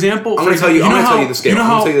god. For example... I'm going to tell you the scale. You know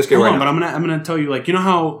how, I'm going to tell you the scale hold right on, now. but I'm gonna tell you, like, you know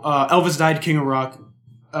how Elvis died King of Rock?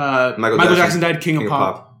 Michael Jackson died King of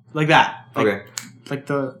Pop? Like that. Like, okay. Like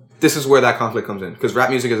the... This is where that conflict comes in. Because rap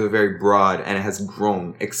music is a very broad and it has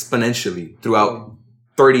grown exponentially throughout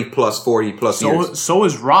 30 plus, 40 plus years. So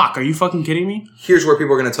is rock. Are you fucking kidding me? Here's where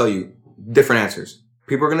people are going to tell you different answers.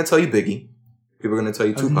 People are going to tell you Biggie. People are going to tell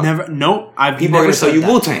you Tupac. People are going to tell you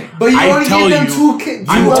Wu-Tang. But you only give them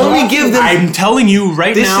two... I'm telling you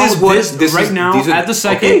right now, at the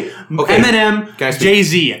second, okay. Eminem,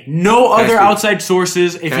 Jay-Z. No other outside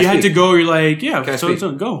sources. If you had to go, you're like, yeah,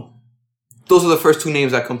 so go. Those are the first two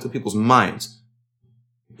names that come to people's minds.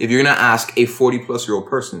 If you're going to ask a 40-plus-year-old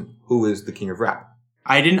person who is the king of rap.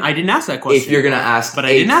 I didn't ask that question. If you're going to ask a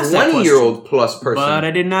 20-year-old plus person. But I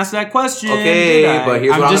didn't ask that question. Okay, but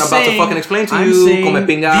here's what I'm about to fucking explain to you. Come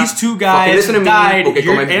pinga. These two guys died. Okay,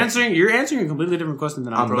 you're answering a completely different question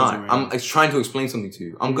than I'm posing not. right now. I'm trying to explain something to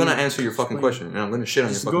you. I'm going to answer your fucking question, and I'm going to shit on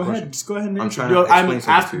your fucking question. Just go ahead and I'm trying to explain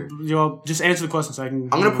something to you. Just answer the question so I can...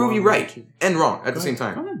 I'm going to prove you right and wrong at the same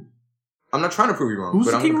time. Go ahead. I'm not trying to prove you wrong, Who's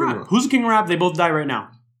but the I'm king going to of prove you rap? wrong. Who's the king of rap? They both die right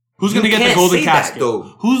now. Who's going to get the can't golden say casket? That, though.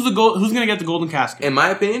 Who's going to get the golden casket? In my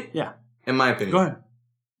opinion? Yeah. In my opinion. Go ahead.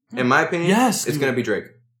 In my opinion, yes, it's going to be Drake.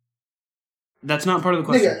 That's not part of the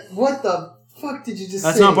question. Nigga, what the fuck did you just say?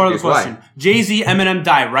 That's not part of the Here's question. Jay-Z, Eminem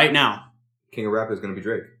die right now. King of rap is going to be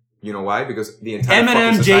Drake. You know why? Because the entire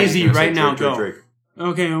Eminem, Jay-Z right now, Drake, go. Drake.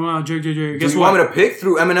 Okay, well, Drake. Do you want me to pick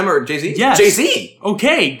through Eminem or Jay-Z? Yes. Jay-Z.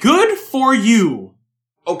 Okay, good for you.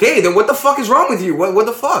 Okay, then what the fuck is wrong with you? What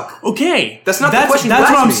the fuck? Okay. That's not the question you That's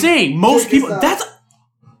asked what I'm me. saying. Most people...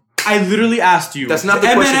 I literally asked you. That's not the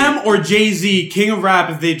Eminem question. or Jay-Z, king of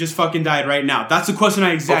rap, if they just fucking died right now. That's the question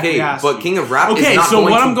I exactly asked but you. king of rap is okay, not so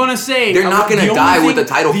going what to... I'm going to say... They're not going to die with the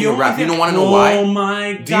title king of rap. You don't want to know why? Oh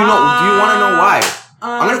my God. Do you want to know why?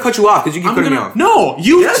 I'm going to cut you off because you keep cutting me off. No,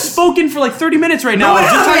 you've spoken for like 30 minutes right now. No,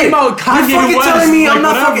 just talking about Kanye You're fucking West. telling me like, I'm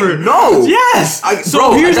not whatever. fucking... No. Yes.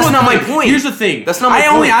 Bro, that's not my point. Here's the thing. That's not my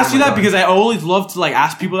point. I only asked you that God. because I always love to like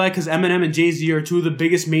ask people that because Eminem and Jay-Z are two of the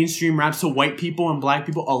biggest mainstream raps to white people and black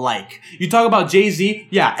people alike. You talk about Jay-Z,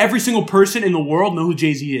 yeah, every single person in the world know who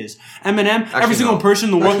Jay-Z is. Eminem, every single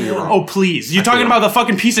person in the world... Oh, please. You're talking about the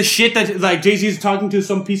fucking piece of shit that like Jay-Z is talking to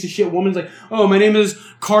some piece of shit woman's like, oh, my name is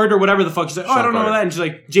Card or whatever the fuck. She's like, oh, I don't know that. And she's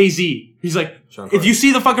like, Jay-Z. He's like, if you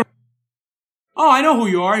see the fucking... Oh, I know who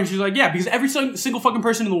you are. And she's like, yeah, because every single fucking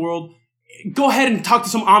person in the world... Go ahead and talk to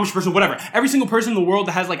some Amish person, whatever. Every single person in the world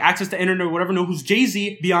that has like access to internet or whatever know who's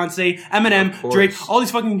Jay-Z, Beyonce, Eminem, Drake, all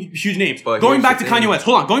these fucking huge names. But going back to Kanye West.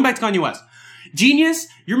 Hold on. Going back to Kanye West. Genius,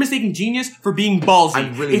 you're mistaking genius for being ballsy.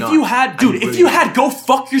 I'm really not. If you had go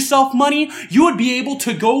fuck yourself money, you would be able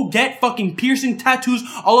to go get fucking piercing tattoos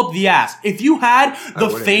all up the ass. If you had the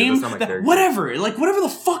fame, whatever the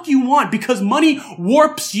fuck you want, because money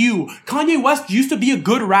warps you. Kanye West used to be a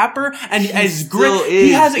good rapper, and as great,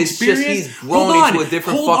 he has experience. It's just he's grown into a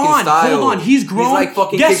different fucking style. Hold on, he's grown. He's like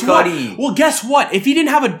fucking Kid Cudi. Well, guess what? If he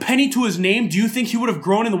didn't have a penny to his name, do you think he would have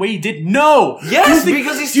grown in the way he did? No. Yes,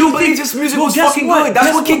 because he still believes his music was fucking good.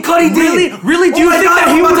 That's what Kid Cudi did. Really? Do you think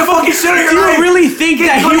that he would fucking shit on your life? Do you really think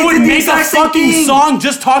that he would make a fucking song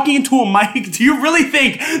just talking into a mic? Do you really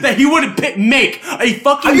think that he would make a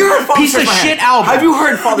fucking piece of shit album? Have you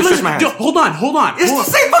heard Father Stretch My Hands? Hold on. It's the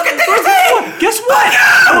same fucking thing you're saying. Guess what?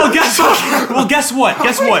 Well, guess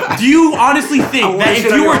what? Do you honestly think that if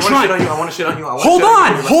you were trying... I want to shit on you. Hold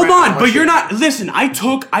on. But you're not... Listen, I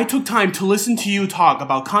took time to listen to you talk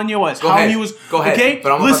about Kanye West. How he was... Go ahead. Okay?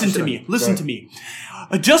 Listen to me.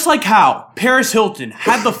 Just like how Paris Hilton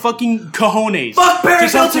had the fucking cojones. Fuck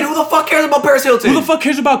Paris Hilton. Who the fuck cares about Paris Hilton? Who the fuck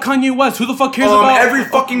cares about Kanye West? Who the fuck cares about... every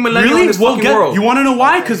fucking millennial in this fucking world. You want to know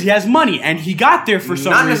why? Because he has money, and he got there for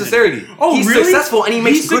some reason. Not necessarily. Oh, he's really? successful, and he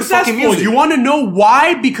makes good fucking music. You want to know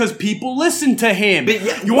why? Because people listen to him.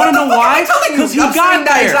 You want to know why? Because he got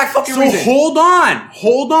there. Exact fucking reason. Hold on.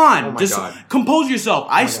 Oh Just compose yourself.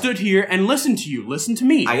 I stood here and listened to you. Listen to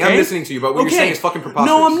me. I am listening to you, but what you're saying is fucking preposterous.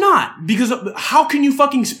 No, I'm not. Because how can you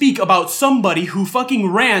fucking speak about somebody who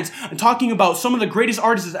fucking rants and talking about some of the greatest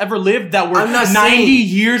artists that ever lived that were 90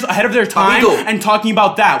 years ahead of their time and talking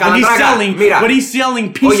about that when he's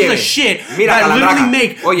selling pieces of shit that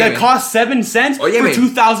literally that cost 7 cents for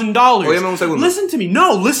 $2,000. Listen to me.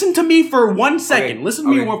 No, listen to me for 1 second. Listen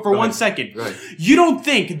to me for 1 second. You don't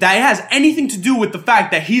think that it has anything to do with the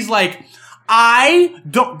fact that he's like,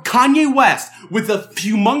 Kanye West, with the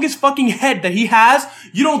humongous fucking head that he has,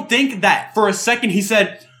 you don't think that for a second he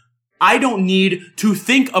said, I don't need to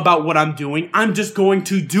think about what I'm doing. I'm just going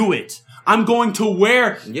to do it. I'm going to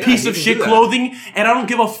wear piece of shit clothing, and I don't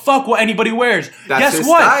give a fuck what anybody wears. That's guess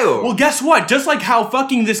what? Style. Well, guess what? Just like how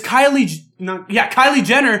fucking this Kylie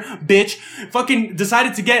Jenner bitch fucking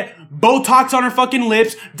decided to get Botox on her fucking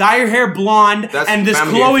lips, dye her hair blonde, and this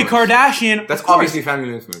Khloe Kardashian. That's obviously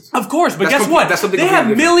family influence. Of course, but guess what? They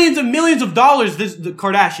have millions and millions of dollars, the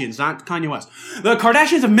Kardashians, not Kanye West. The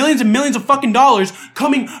Kardashians have millions and millions of fucking dollars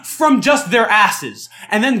coming from just their asses.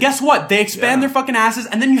 And then guess what? They expand their fucking asses,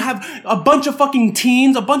 and then you have a bunch of fucking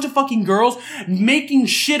teens, a bunch of fucking girls making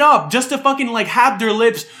shit up just to fucking like have their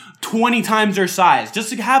lips 20 times their size, just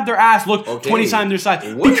to have their ass look 20 times their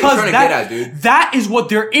size. What because are you trying to get at, dude? That is what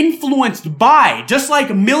they're influenced by. Just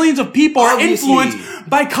like millions of people are influenced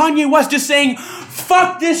by Kanye West just saying,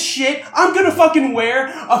 fuck this shit, I'm gonna fucking wear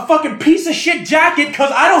a fucking piece of shit jacket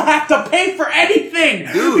because I don't have to pay for anything.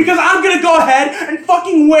 Dude. Because I'm gonna go ahead and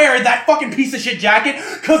fucking wear that fucking piece of shit jacket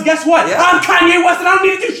because guess what? Yeah. I'm Kanye West and I don't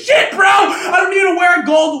need to do shit, bro! I don't need to wear a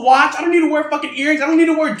gold watch, I don't need to wear fucking earrings, I don't need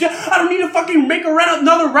to fucking make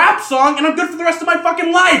another rap song and I'm good for the rest of my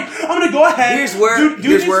fucking life. I'm gonna go ahead, do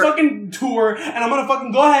this fucking tour, and I'm gonna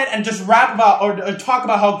fucking go ahead and just rap about or talk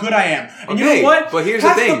about how good I am. And you know what? But here's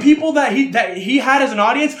half the thing: the people that he had as an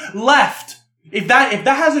audience left. If that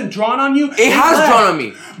hasn't drawn on you, it has drawn on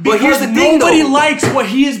me. But here's the thing, though: nobody likes what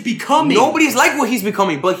he is becoming. Nobody's like what he's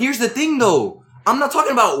becoming. But here's the thing, though: I'm not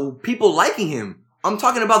talking about people liking him. I'm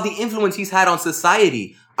talking about the influence he's had on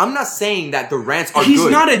society. I'm not saying that the rants are good. He's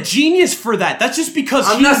not a genius for that. That's just because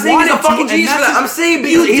I'm not saying he's a fucking genius for that. I'm saying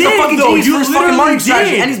because he's a fucking genius for his fucking marketing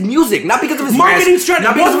strategy and his music, not because of his marketing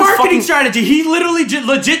strategy. What's marketing strategy? He literally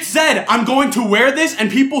legit said, "I'm going to wear this," and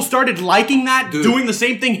people started liking that, doing the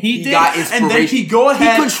same thing he did, and then he go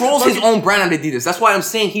ahead. He controls his own brand on Adidas. That's why I'm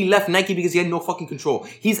saying he left Nike because he had no fucking control.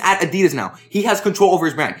 He's at Adidas now. He has control over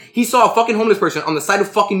his brand. He saw a fucking homeless person on the side of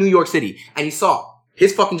fucking New York City, and he saw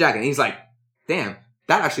his fucking jacket, and he's like, "Damn.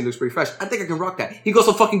 That actually looks pretty fresh. I think I can rock that." He goes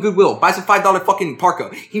to fucking Goodwill, buys a $5 fucking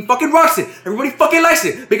parka. He fucking rocks it. Everybody fucking likes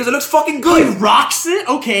it because it looks fucking good. He rocks it?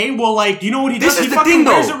 Okay, well, like, you know what he does? This is he the fucking thing,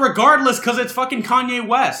 wears though. it regardless because it's fucking Kanye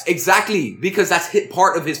West. Exactly, because that's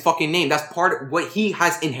part of his fucking name. That's part of what he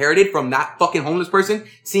has inherited from that fucking homeless person.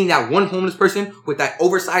 Seeing that one homeless person with that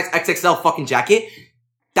oversized XXL fucking jacket.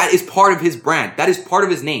 That is part of his brand. That is part of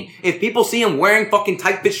his name. If people see him wearing fucking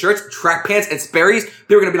tight fit shirts, track pants, and Sperry's,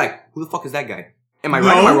 they're gonna be like, who the fuck is that guy? Am I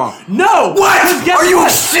right or am I wrong? No! What? Are you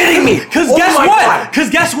shitting me? Because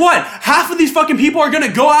guess what? Half of these fucking people are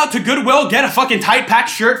gonna go out to Goodwill, get a fucking tight pack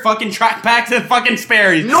shirt, fucking track packs, and fucking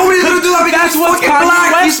Sperry's. Nobody's gonna do that because that's what fucking Kanye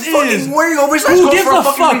black. West He's fucking is. wearing oversized Who clothes gives for a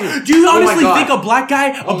fuck? reason. Do you honestly think a black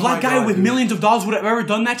guy with dude. millions of dollars would have ever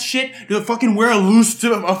done that shit? To fucking wear a loose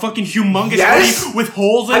to a fucking humongous hoodie with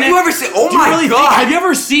holes in it? Have you ever seen? Oh Do you my really god! have you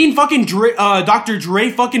ever seen fucking Dr.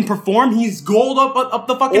 Dre fucking perform? He's gold up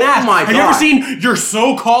the fucking ass. My god! Have you ever seen your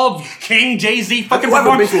so-called King Jay-Z fucking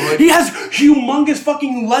perform? He has humongous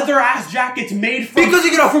fucking leather ass jackets made from because he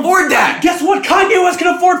can afford that. Guess what? Kanye West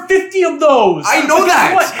can afford 50 of those. I know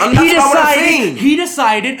that. That's not what I'm saying. He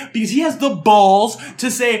decided because he has the balls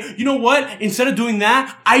to say, you know what? Instead of doing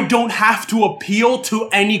that, I don't have to appeal to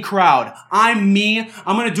any crowd. I'm me.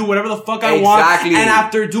 I'm gonna do whatever the fuck I want. And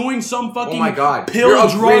after doing some fucking pill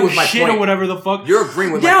drug shit or whatever the fuck, you're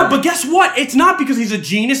agreeing with my point. But guess what? It's not because he's a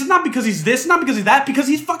genius. It's not because he's this. It's not because he's that. Because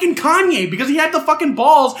he's fucking Kanye. Because he had the fucking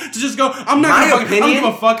balls to just go, I'm not gonna fucking, I don't give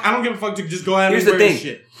a fuck. I don't give a fuck to just go ahead and wear this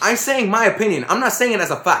shit. I'm saying my opinion. I'm not saying it as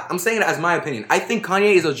a fact. I'm saying it as my opinion. I think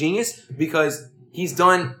Kanye is a genius because he's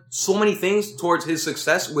done so many things towards his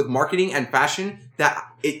success with marketing and fashion that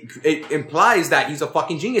it implies that he's a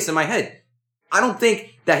fucking genius in my head. I don't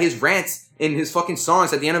think that his rants in his fucking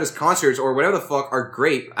songs at the end of his concerts or whatever the fuck are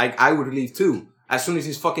great. I would leave too. As soon as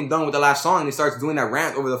he's fucking done with the last song and he starts doing that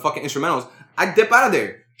rant over the fucking instrumentals, I dip out of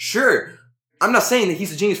there. Sure. I'm not saying that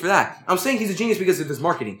he's a genius for that. I'm saying he's a genius because of his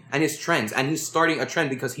marketing and his trends. And he's starting a trend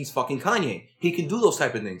because he's fucking Kanye. He can do those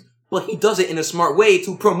type of things. But he does it in a smart way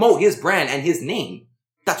to promote his brand and his name.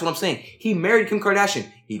 That's what I'm saying. He married Kim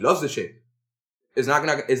Kardashian. He loves the shit. Is that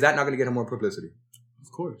not gonna get him more publicity?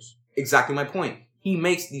 Of course. Exactly my point. He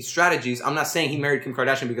makes these strategies. I'm not saying he married Kim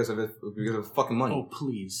Kardashian because of fucking money. Oh,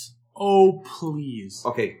 please. Oh, please.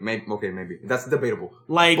 Okay, maybe. That's debatable.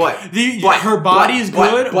 Like, her body is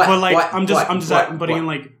good, but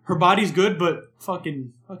her body's good, but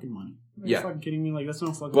fucking money. Are you fucking kidding me? Like, that's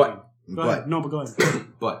no fucking money. Go ahead. No, but go ahead.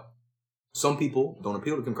 But some people don't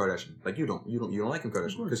appeal to Kim Kardashian. Like, you don't like Kim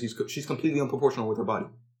Kardashian because she's completely unproportional with her body.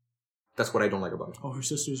 That's what I don't like about it. Oh, her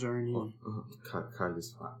sisters are in you.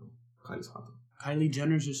 Kylie's hot. Kylie's hot. Kylie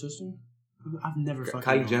Jenner's your sister? I've never fucking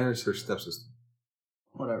Kylie known. Jenner's her stepsister.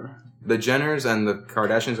 Whatever. The Jenners and the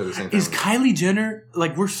Kardashians are the same Is family. Kylie Jenner,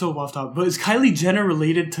 like, we're so off topic, but is Kylie Jenner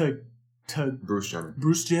related to Bruce Jenner.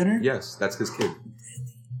 Bruce Jenner? Yes, that's his kid.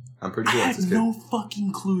 I'm pretty sure I that's his had kid. no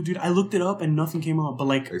fucking clue, dude. I looked it up and nothing came up, but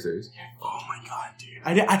like, Are you serious? oh my god, dude.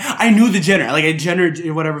 I knew the Jenner, like a Jenner,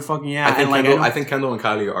 whatever fucking, yeah. I think, and like, Kendall, I think Kendall and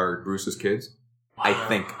Kylie are Bruce's kids. I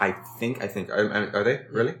think. Are they?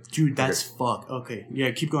 Really? dude, that's fuck. Okay,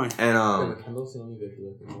 yeah, keep going. And, Kendall's the only good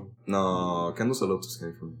looking. no, Kendall's a little too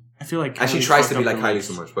skinny for me. I feel like And she Kylie tries to fucked be up like her Kylie lips.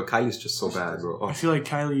 so much, but Kylie's just so bad, bro. I Oh. feel like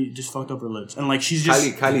Kylie just fucked up her lips, and like she's just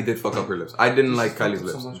Kylie did fuck up her lips. I didn't like fucked Kylie's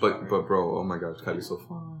up so lips, much, but bro, oh my god, Kylie's so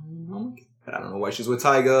fine. Oh my god. I don't know why she's with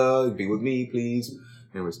Tyga. Be with me, please.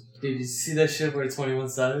 Anyways. Did you see that shit where 21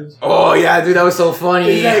 Savage? Oh yeah, dude, that was so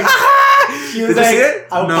funny. He's like, she was Did you see like, it?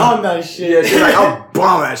 I'll No. bomb that shit. Yeah, she's like, I'll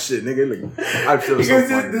bomb that shit, nigga. Like, I feel so Because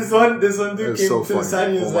funny. this one dude That's came so to the funny. side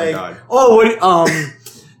and he was Oh my like, God. oh,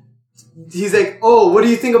 he's like, oh, what do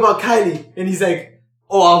you think about Kylie? And he's like,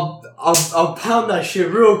 oh, I'll pound that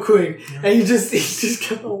shit real quick. And he just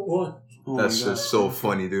kept on walking. oh That's my God. just so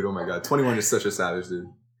funny, dude. Oh my god, 21 is such a savage, dude.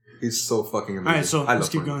 He's so fucking amazing. All right, so I let's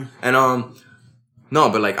love keep 21. going. And no,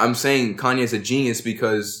 but like I'm saying, Kanye's a genius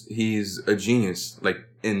because he's a genius, like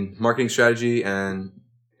in marketing strategy and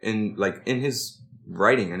in his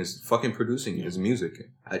writing and his fucking producing his music.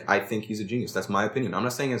 I think he's a genius. That's my opinion. I'm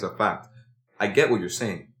not saying as a fact. I get what you're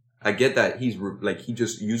saying. I get that he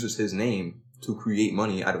just uses his name to create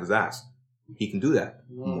money out of his ass. He can do that.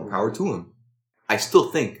 More power to him. I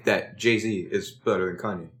still think that Jay-Z is better than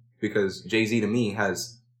Kanye because Jay-Z to me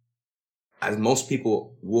has, as most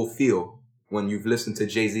people will feel when you've listened to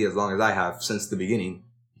Jay-Z as long as I have since the beginning,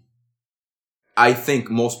 I think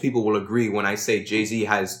most people will agree when I say Jay-Z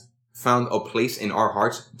has found a place in our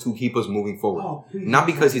hearts to keep us moving forward. Oh, please Not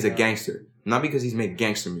don't because say he's a that. gangster, not because he's made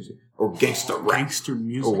gangster music or gangster rap Gangster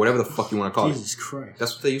music. or whatever the fuck you want to call it. Jesus Christ.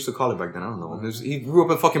 That's what they used to call it back then. I don't know. He grew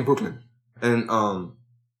up in fucking Brooklyn. And,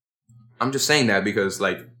 I'm just saying that because,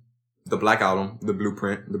 like, the Black Album, the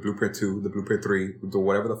Blueprint 2, the Blueprint 3, the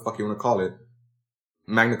whatever the fuck you want to call it,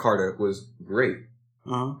 Magna Carta was great.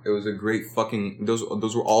 Uh-huh. It was a great fucking, those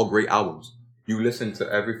were all great albums. You listen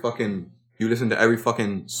to every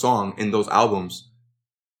fucking song in those albums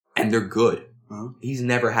and they're good. Uh-huh. He's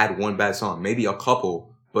never had one bad song. Maybe a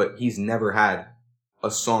couple, but he's never had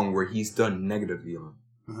a song where he's done negatively on.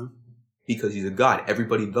 Uh-huh. Because he's a god.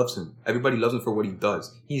 Everybody loves him. Everybody loves him for what he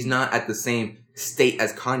does. He's not at the same state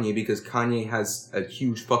as Kanye because Kanye has a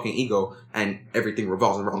huge fucking ego and everything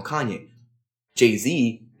revolves around Kanye.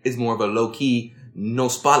 Jay-Z is more of a low-key, no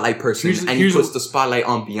spotlight person and he puts the spotlight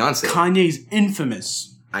on Beyonce. Kanye's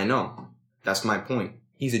infamous. I know. That's my point.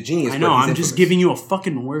 He's a genius, I know, but he's I'm just infamous. giving you a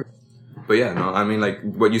fucking word. But yeah, no, I mean, like,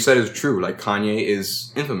 what you said is true. Like, Kanye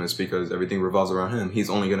is infamous because everything revolves around him. He's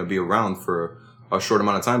only going to be around for a short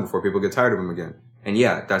amount of time before people get tired of him again. And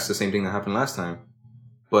yeah, that's the same thing that happened last time.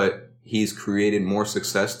 But he's created more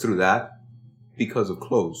success through that because of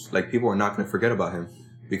clothes. Like, people are not going to forget about him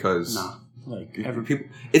because... Nah. Like, people,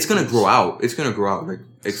 it's going to grow out. It's going to grow out. Like,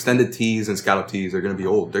 extended tees and scallop tees are going to be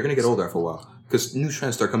old. They're going to get old after a while. Because new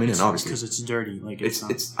trends start coming in, obviously. because it's dirty. Like,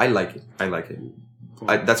 I like it. I like it.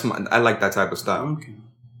 I like that type of style. Okay.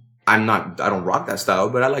 I don't rock that style,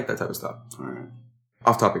 but I like that type of style. Alright.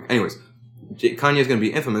 Off topic. Anyways, Kanye's gonna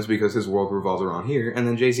be infamous because his world revolves around here, and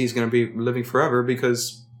then Jay-Z's gonna be living forever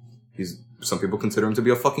because some people consider him to be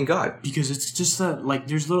a fucking god. Because it's just that, like,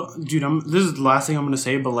 there's little... Dude, this is the last thing I'm gonna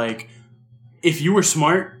say, but, like, if you were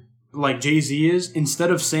smart, like Jay-Z is, instead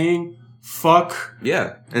of saying, fuck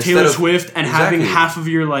Yeah. Taylor Swift and having half of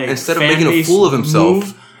your, like, instead of fan making a base fool of himself,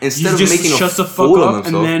 move, instead he of just making a shuts the fuck fool of up,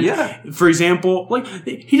 himself, and then, yeah. for example, like,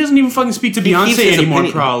 he doesn't even fucking speak to keeps Beyonce his anymore,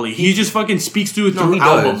 opinion. probably. He just fucking speaks to it No, through he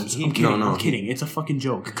does. albums. I'm kidding, No. I'm kidding. It's a fucking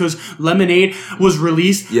joke. Because Lemonade was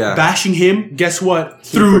released, Yeah. bashing him, guess what?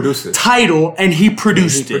 Through produced it. Tidal, and he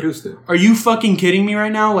produced He produced it. Are you fucking kidding me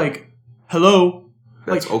right now? Like, hello?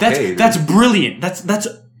 That's like, okay, dude. that's brilliant.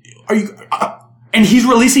 Are you, and he's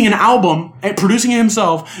releasing an album and producing it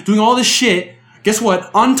himself, doing all this shit. Guess what?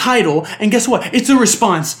 On Tidal, and guess what? It's a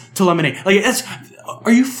response to Lemonade. Like,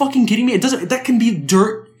 are you fucking kidding me? That can be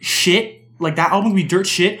dirt shit. Like, that album can be dirt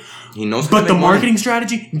shit. He knows. But the marketing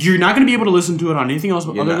strategy, you're not going to be able to listen to it on anything else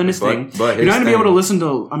other than his thing. But you're not going to be able to listen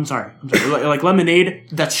to, I'm sorry, like Lemonade,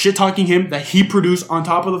 that's shit talking him, that he produced on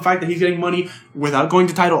top of the fact that he's getting money without going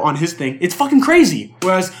to Tidal on his thing. It's fucking crazy.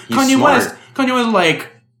 Whereas Kanye West like,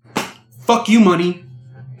 fuck you, money.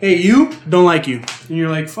 Hey, you, don't like you. And you're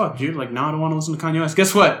like, fuck, dude. Like, now I don't want to listen to Kanye West.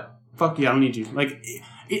 Guess what? Fuck you, I don't need you. Like,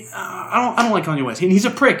 I don't like Kanye West. And he's a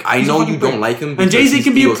prick. I know you don't like him. And Jay-Z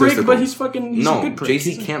can be a prick, but he's a good prick.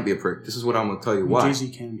 Jay-Z can't be a prick. This is what I'm going to tell you why.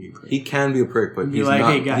 Jay-Z can be a prick. He can be a prick, but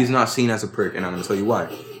he's not seen as a prick, and I'm going to tell you why.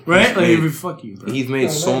 Right? Fuck you, bro. He's made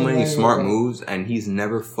so many smart moves, and he's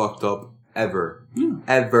never fucked up ever. Yeah.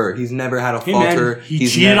 Ever. He's never had a falter. Man, he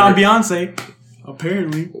cheated on Beyonce.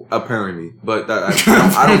 Apparently. But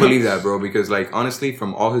I don't believe that, bro, because, like, honestly,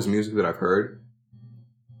 from all his music that I've heard,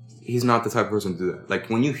 he's not the type of person to do that. Like,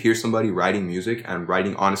 when you hear somebody writing music and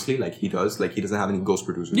writing honestly, like he does, like, he doesn't have any ghost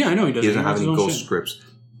producers. Yeah, I know he doesn't. He doesn't have any ghost scripts.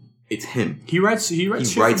 It's him. He writes shit for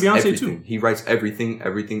Beyonce everything. too. He writes everything.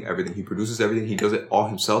 He produces everything. He does it all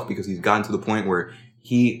himself because he's gotten to the point where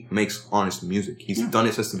he makes honest music. He's done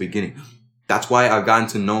it since the beginning. That's why I've gotten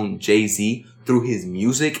to know Jay-Z through his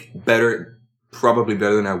music probably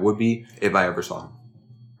better than I would be if I ever saw him.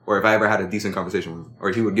 Or if I ever had a decent conversation with him.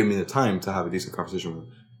 Or he would give me the time to have a decent conversation with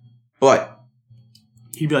him. But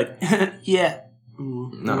he'd be like, yeah.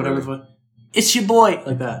 Whatever. Really. It's your boy.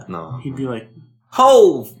 Like that. No. He'd be like,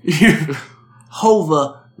 Hove.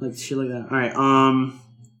 Hova. Like shit like that. Alright,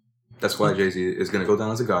 that's why Jay-Z is going to go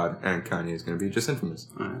down as a god and Kanye is going to be just infamous.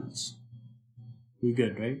 Alright. We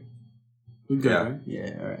good, right? We good, right?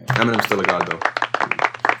 Yeah, alright. Eminem's still a god, though.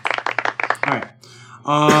 Alright.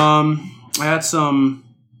 I had some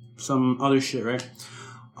other shit, right?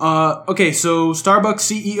 Okay, so Starbucks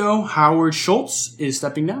CEO Howard Schultz is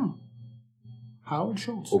stepping down. Howard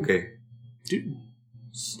Schultz. Okay. Dude.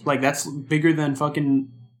 Like, that's bigger than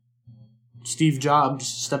fucking Steve Jobs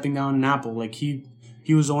stepping down in Apple. Like, he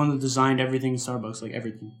was the one that designed everything in Starbucks. Like,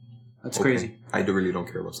 everything. That's crazy. I really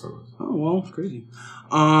don't care about Starbucks. Oh, well, it's crazy.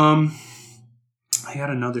 I got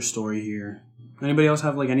another story here. Anybody else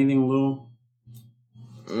have, like, anything a little...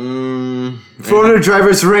 Florida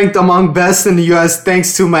drivers ranked among best in the U.S.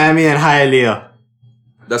 thanks to Miami and Hialeah.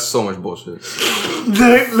 That's so much bullshit. Look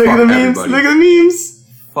at the memes. Everybody. Look at the memes.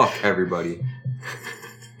 Fuck everybody.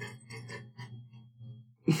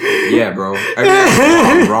 Yeah, bro.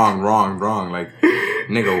 Wrong. Like,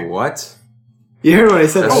 nigga, what? You heard what I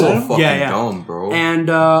said? That's so fucking dumb, bro. And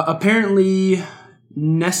apparently,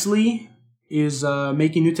 Nestle is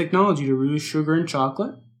making new technology to reduce sugar in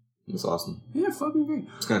chocolate. That's awesome. Yeah, fucking great.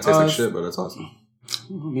 It's gonna taste like shit, but that's awesome.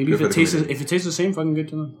 Maybe if it tastes the same, fucking good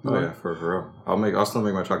to them. Oh yeah, for real. I'll still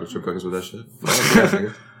make my chocolate chip cookies with that shit.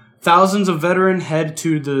 Thousands of veterans head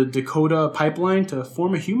to the Dakota pipeline to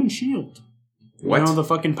form a human shield. What? You know the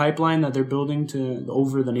fucking pipeline that they're building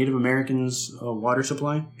over the Native Americans' water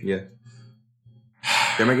supply? Yeah.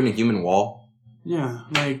 They're making a human wall? Yeah,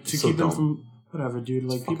 like to keep them from... Whatever, dude.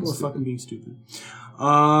 Like, people are fucking being stupid.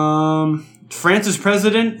 France's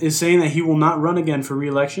president is saying that he will not run again for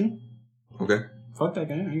re-election. Okay. Fuck that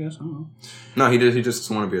guy, I guess. I don't know. No, he just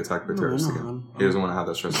doesn't want to be attacked by terrorists again. He doesn't want to have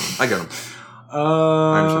that stress. I get him.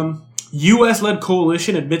 I understand. U.S.-led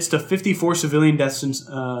coalition admits to 54 civilian deaths in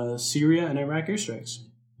Syria and Iraq airstrikes.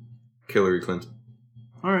 Hillary Clinton.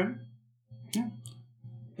 All right. Yeah.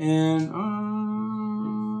 And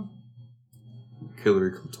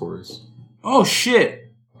Hillary Clitoris. Oh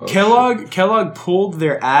shit! Kellogg pulled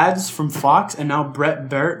their ads from Fox, and now Brett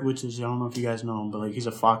Barrett, which is, I don't know if you guys know him, but like he's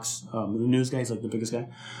a Fox news guy. He's like the biggest guy.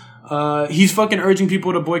 He's fucking urging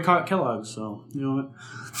people to boycott Kellogg's. So you know what?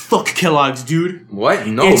 Fuck Kellogg's, dude. What?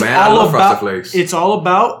 No, man. I love Frosted Flakes. It's all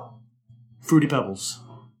about Fruity Pebbles.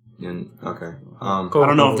 Okay. I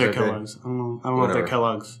don't know if they're Kellogg's. I don't know if they're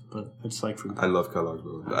Kellogg's, but it's like Fruity Pebbles. I love Kellogg's,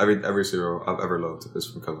 bro. Every cereal I've ever loved is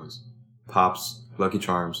from Kellogg's. Pops, Lucky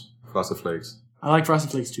Charms, Frosted Flakes. I like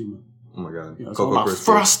Frosted Flakes too, man. Oh my god. You know, Cocoa Krispies.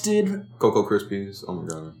 Frosted. Cocoa Krispies. Oh my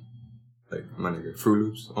god. Like, my nigga. Fruit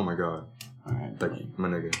Loops. Oh my god. Alright. Like, my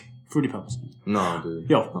nigga. Fruity Pebbles. No, dude.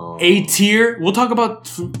 Yo, A tier. We'll talk about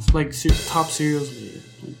like top cereals later,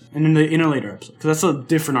 and in a later episode, because that's a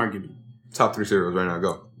different argument. Top 3 cereals right now.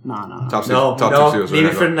 Go. No. Top 3 cereals. Right leave now,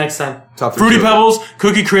 it for the next time. Top 3 Fruity cereals. Pebbles,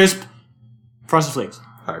 Cookie Crisp, Frosted Flakes.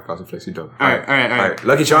 All right, Frosted Flakes. You dope. All right.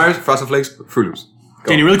 Lucky Charms, Frosted Flakes, Fruit Loops. Go.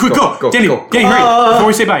 Danny, really quick, go. Danny, hurry. Before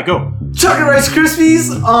we say bye, go. Chocolate Rice Krispies.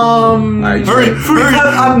 Hurry.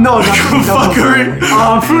 No, fuck hurry.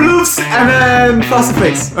 Fruit Loops and then Frosted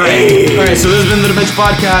Flakes. All right. So this has been the Dementia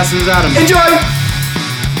Podcast. This is Adam. Enjoy.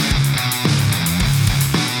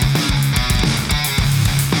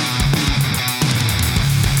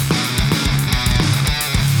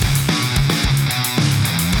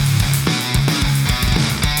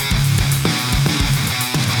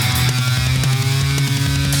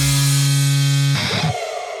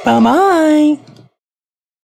 Bye-bye.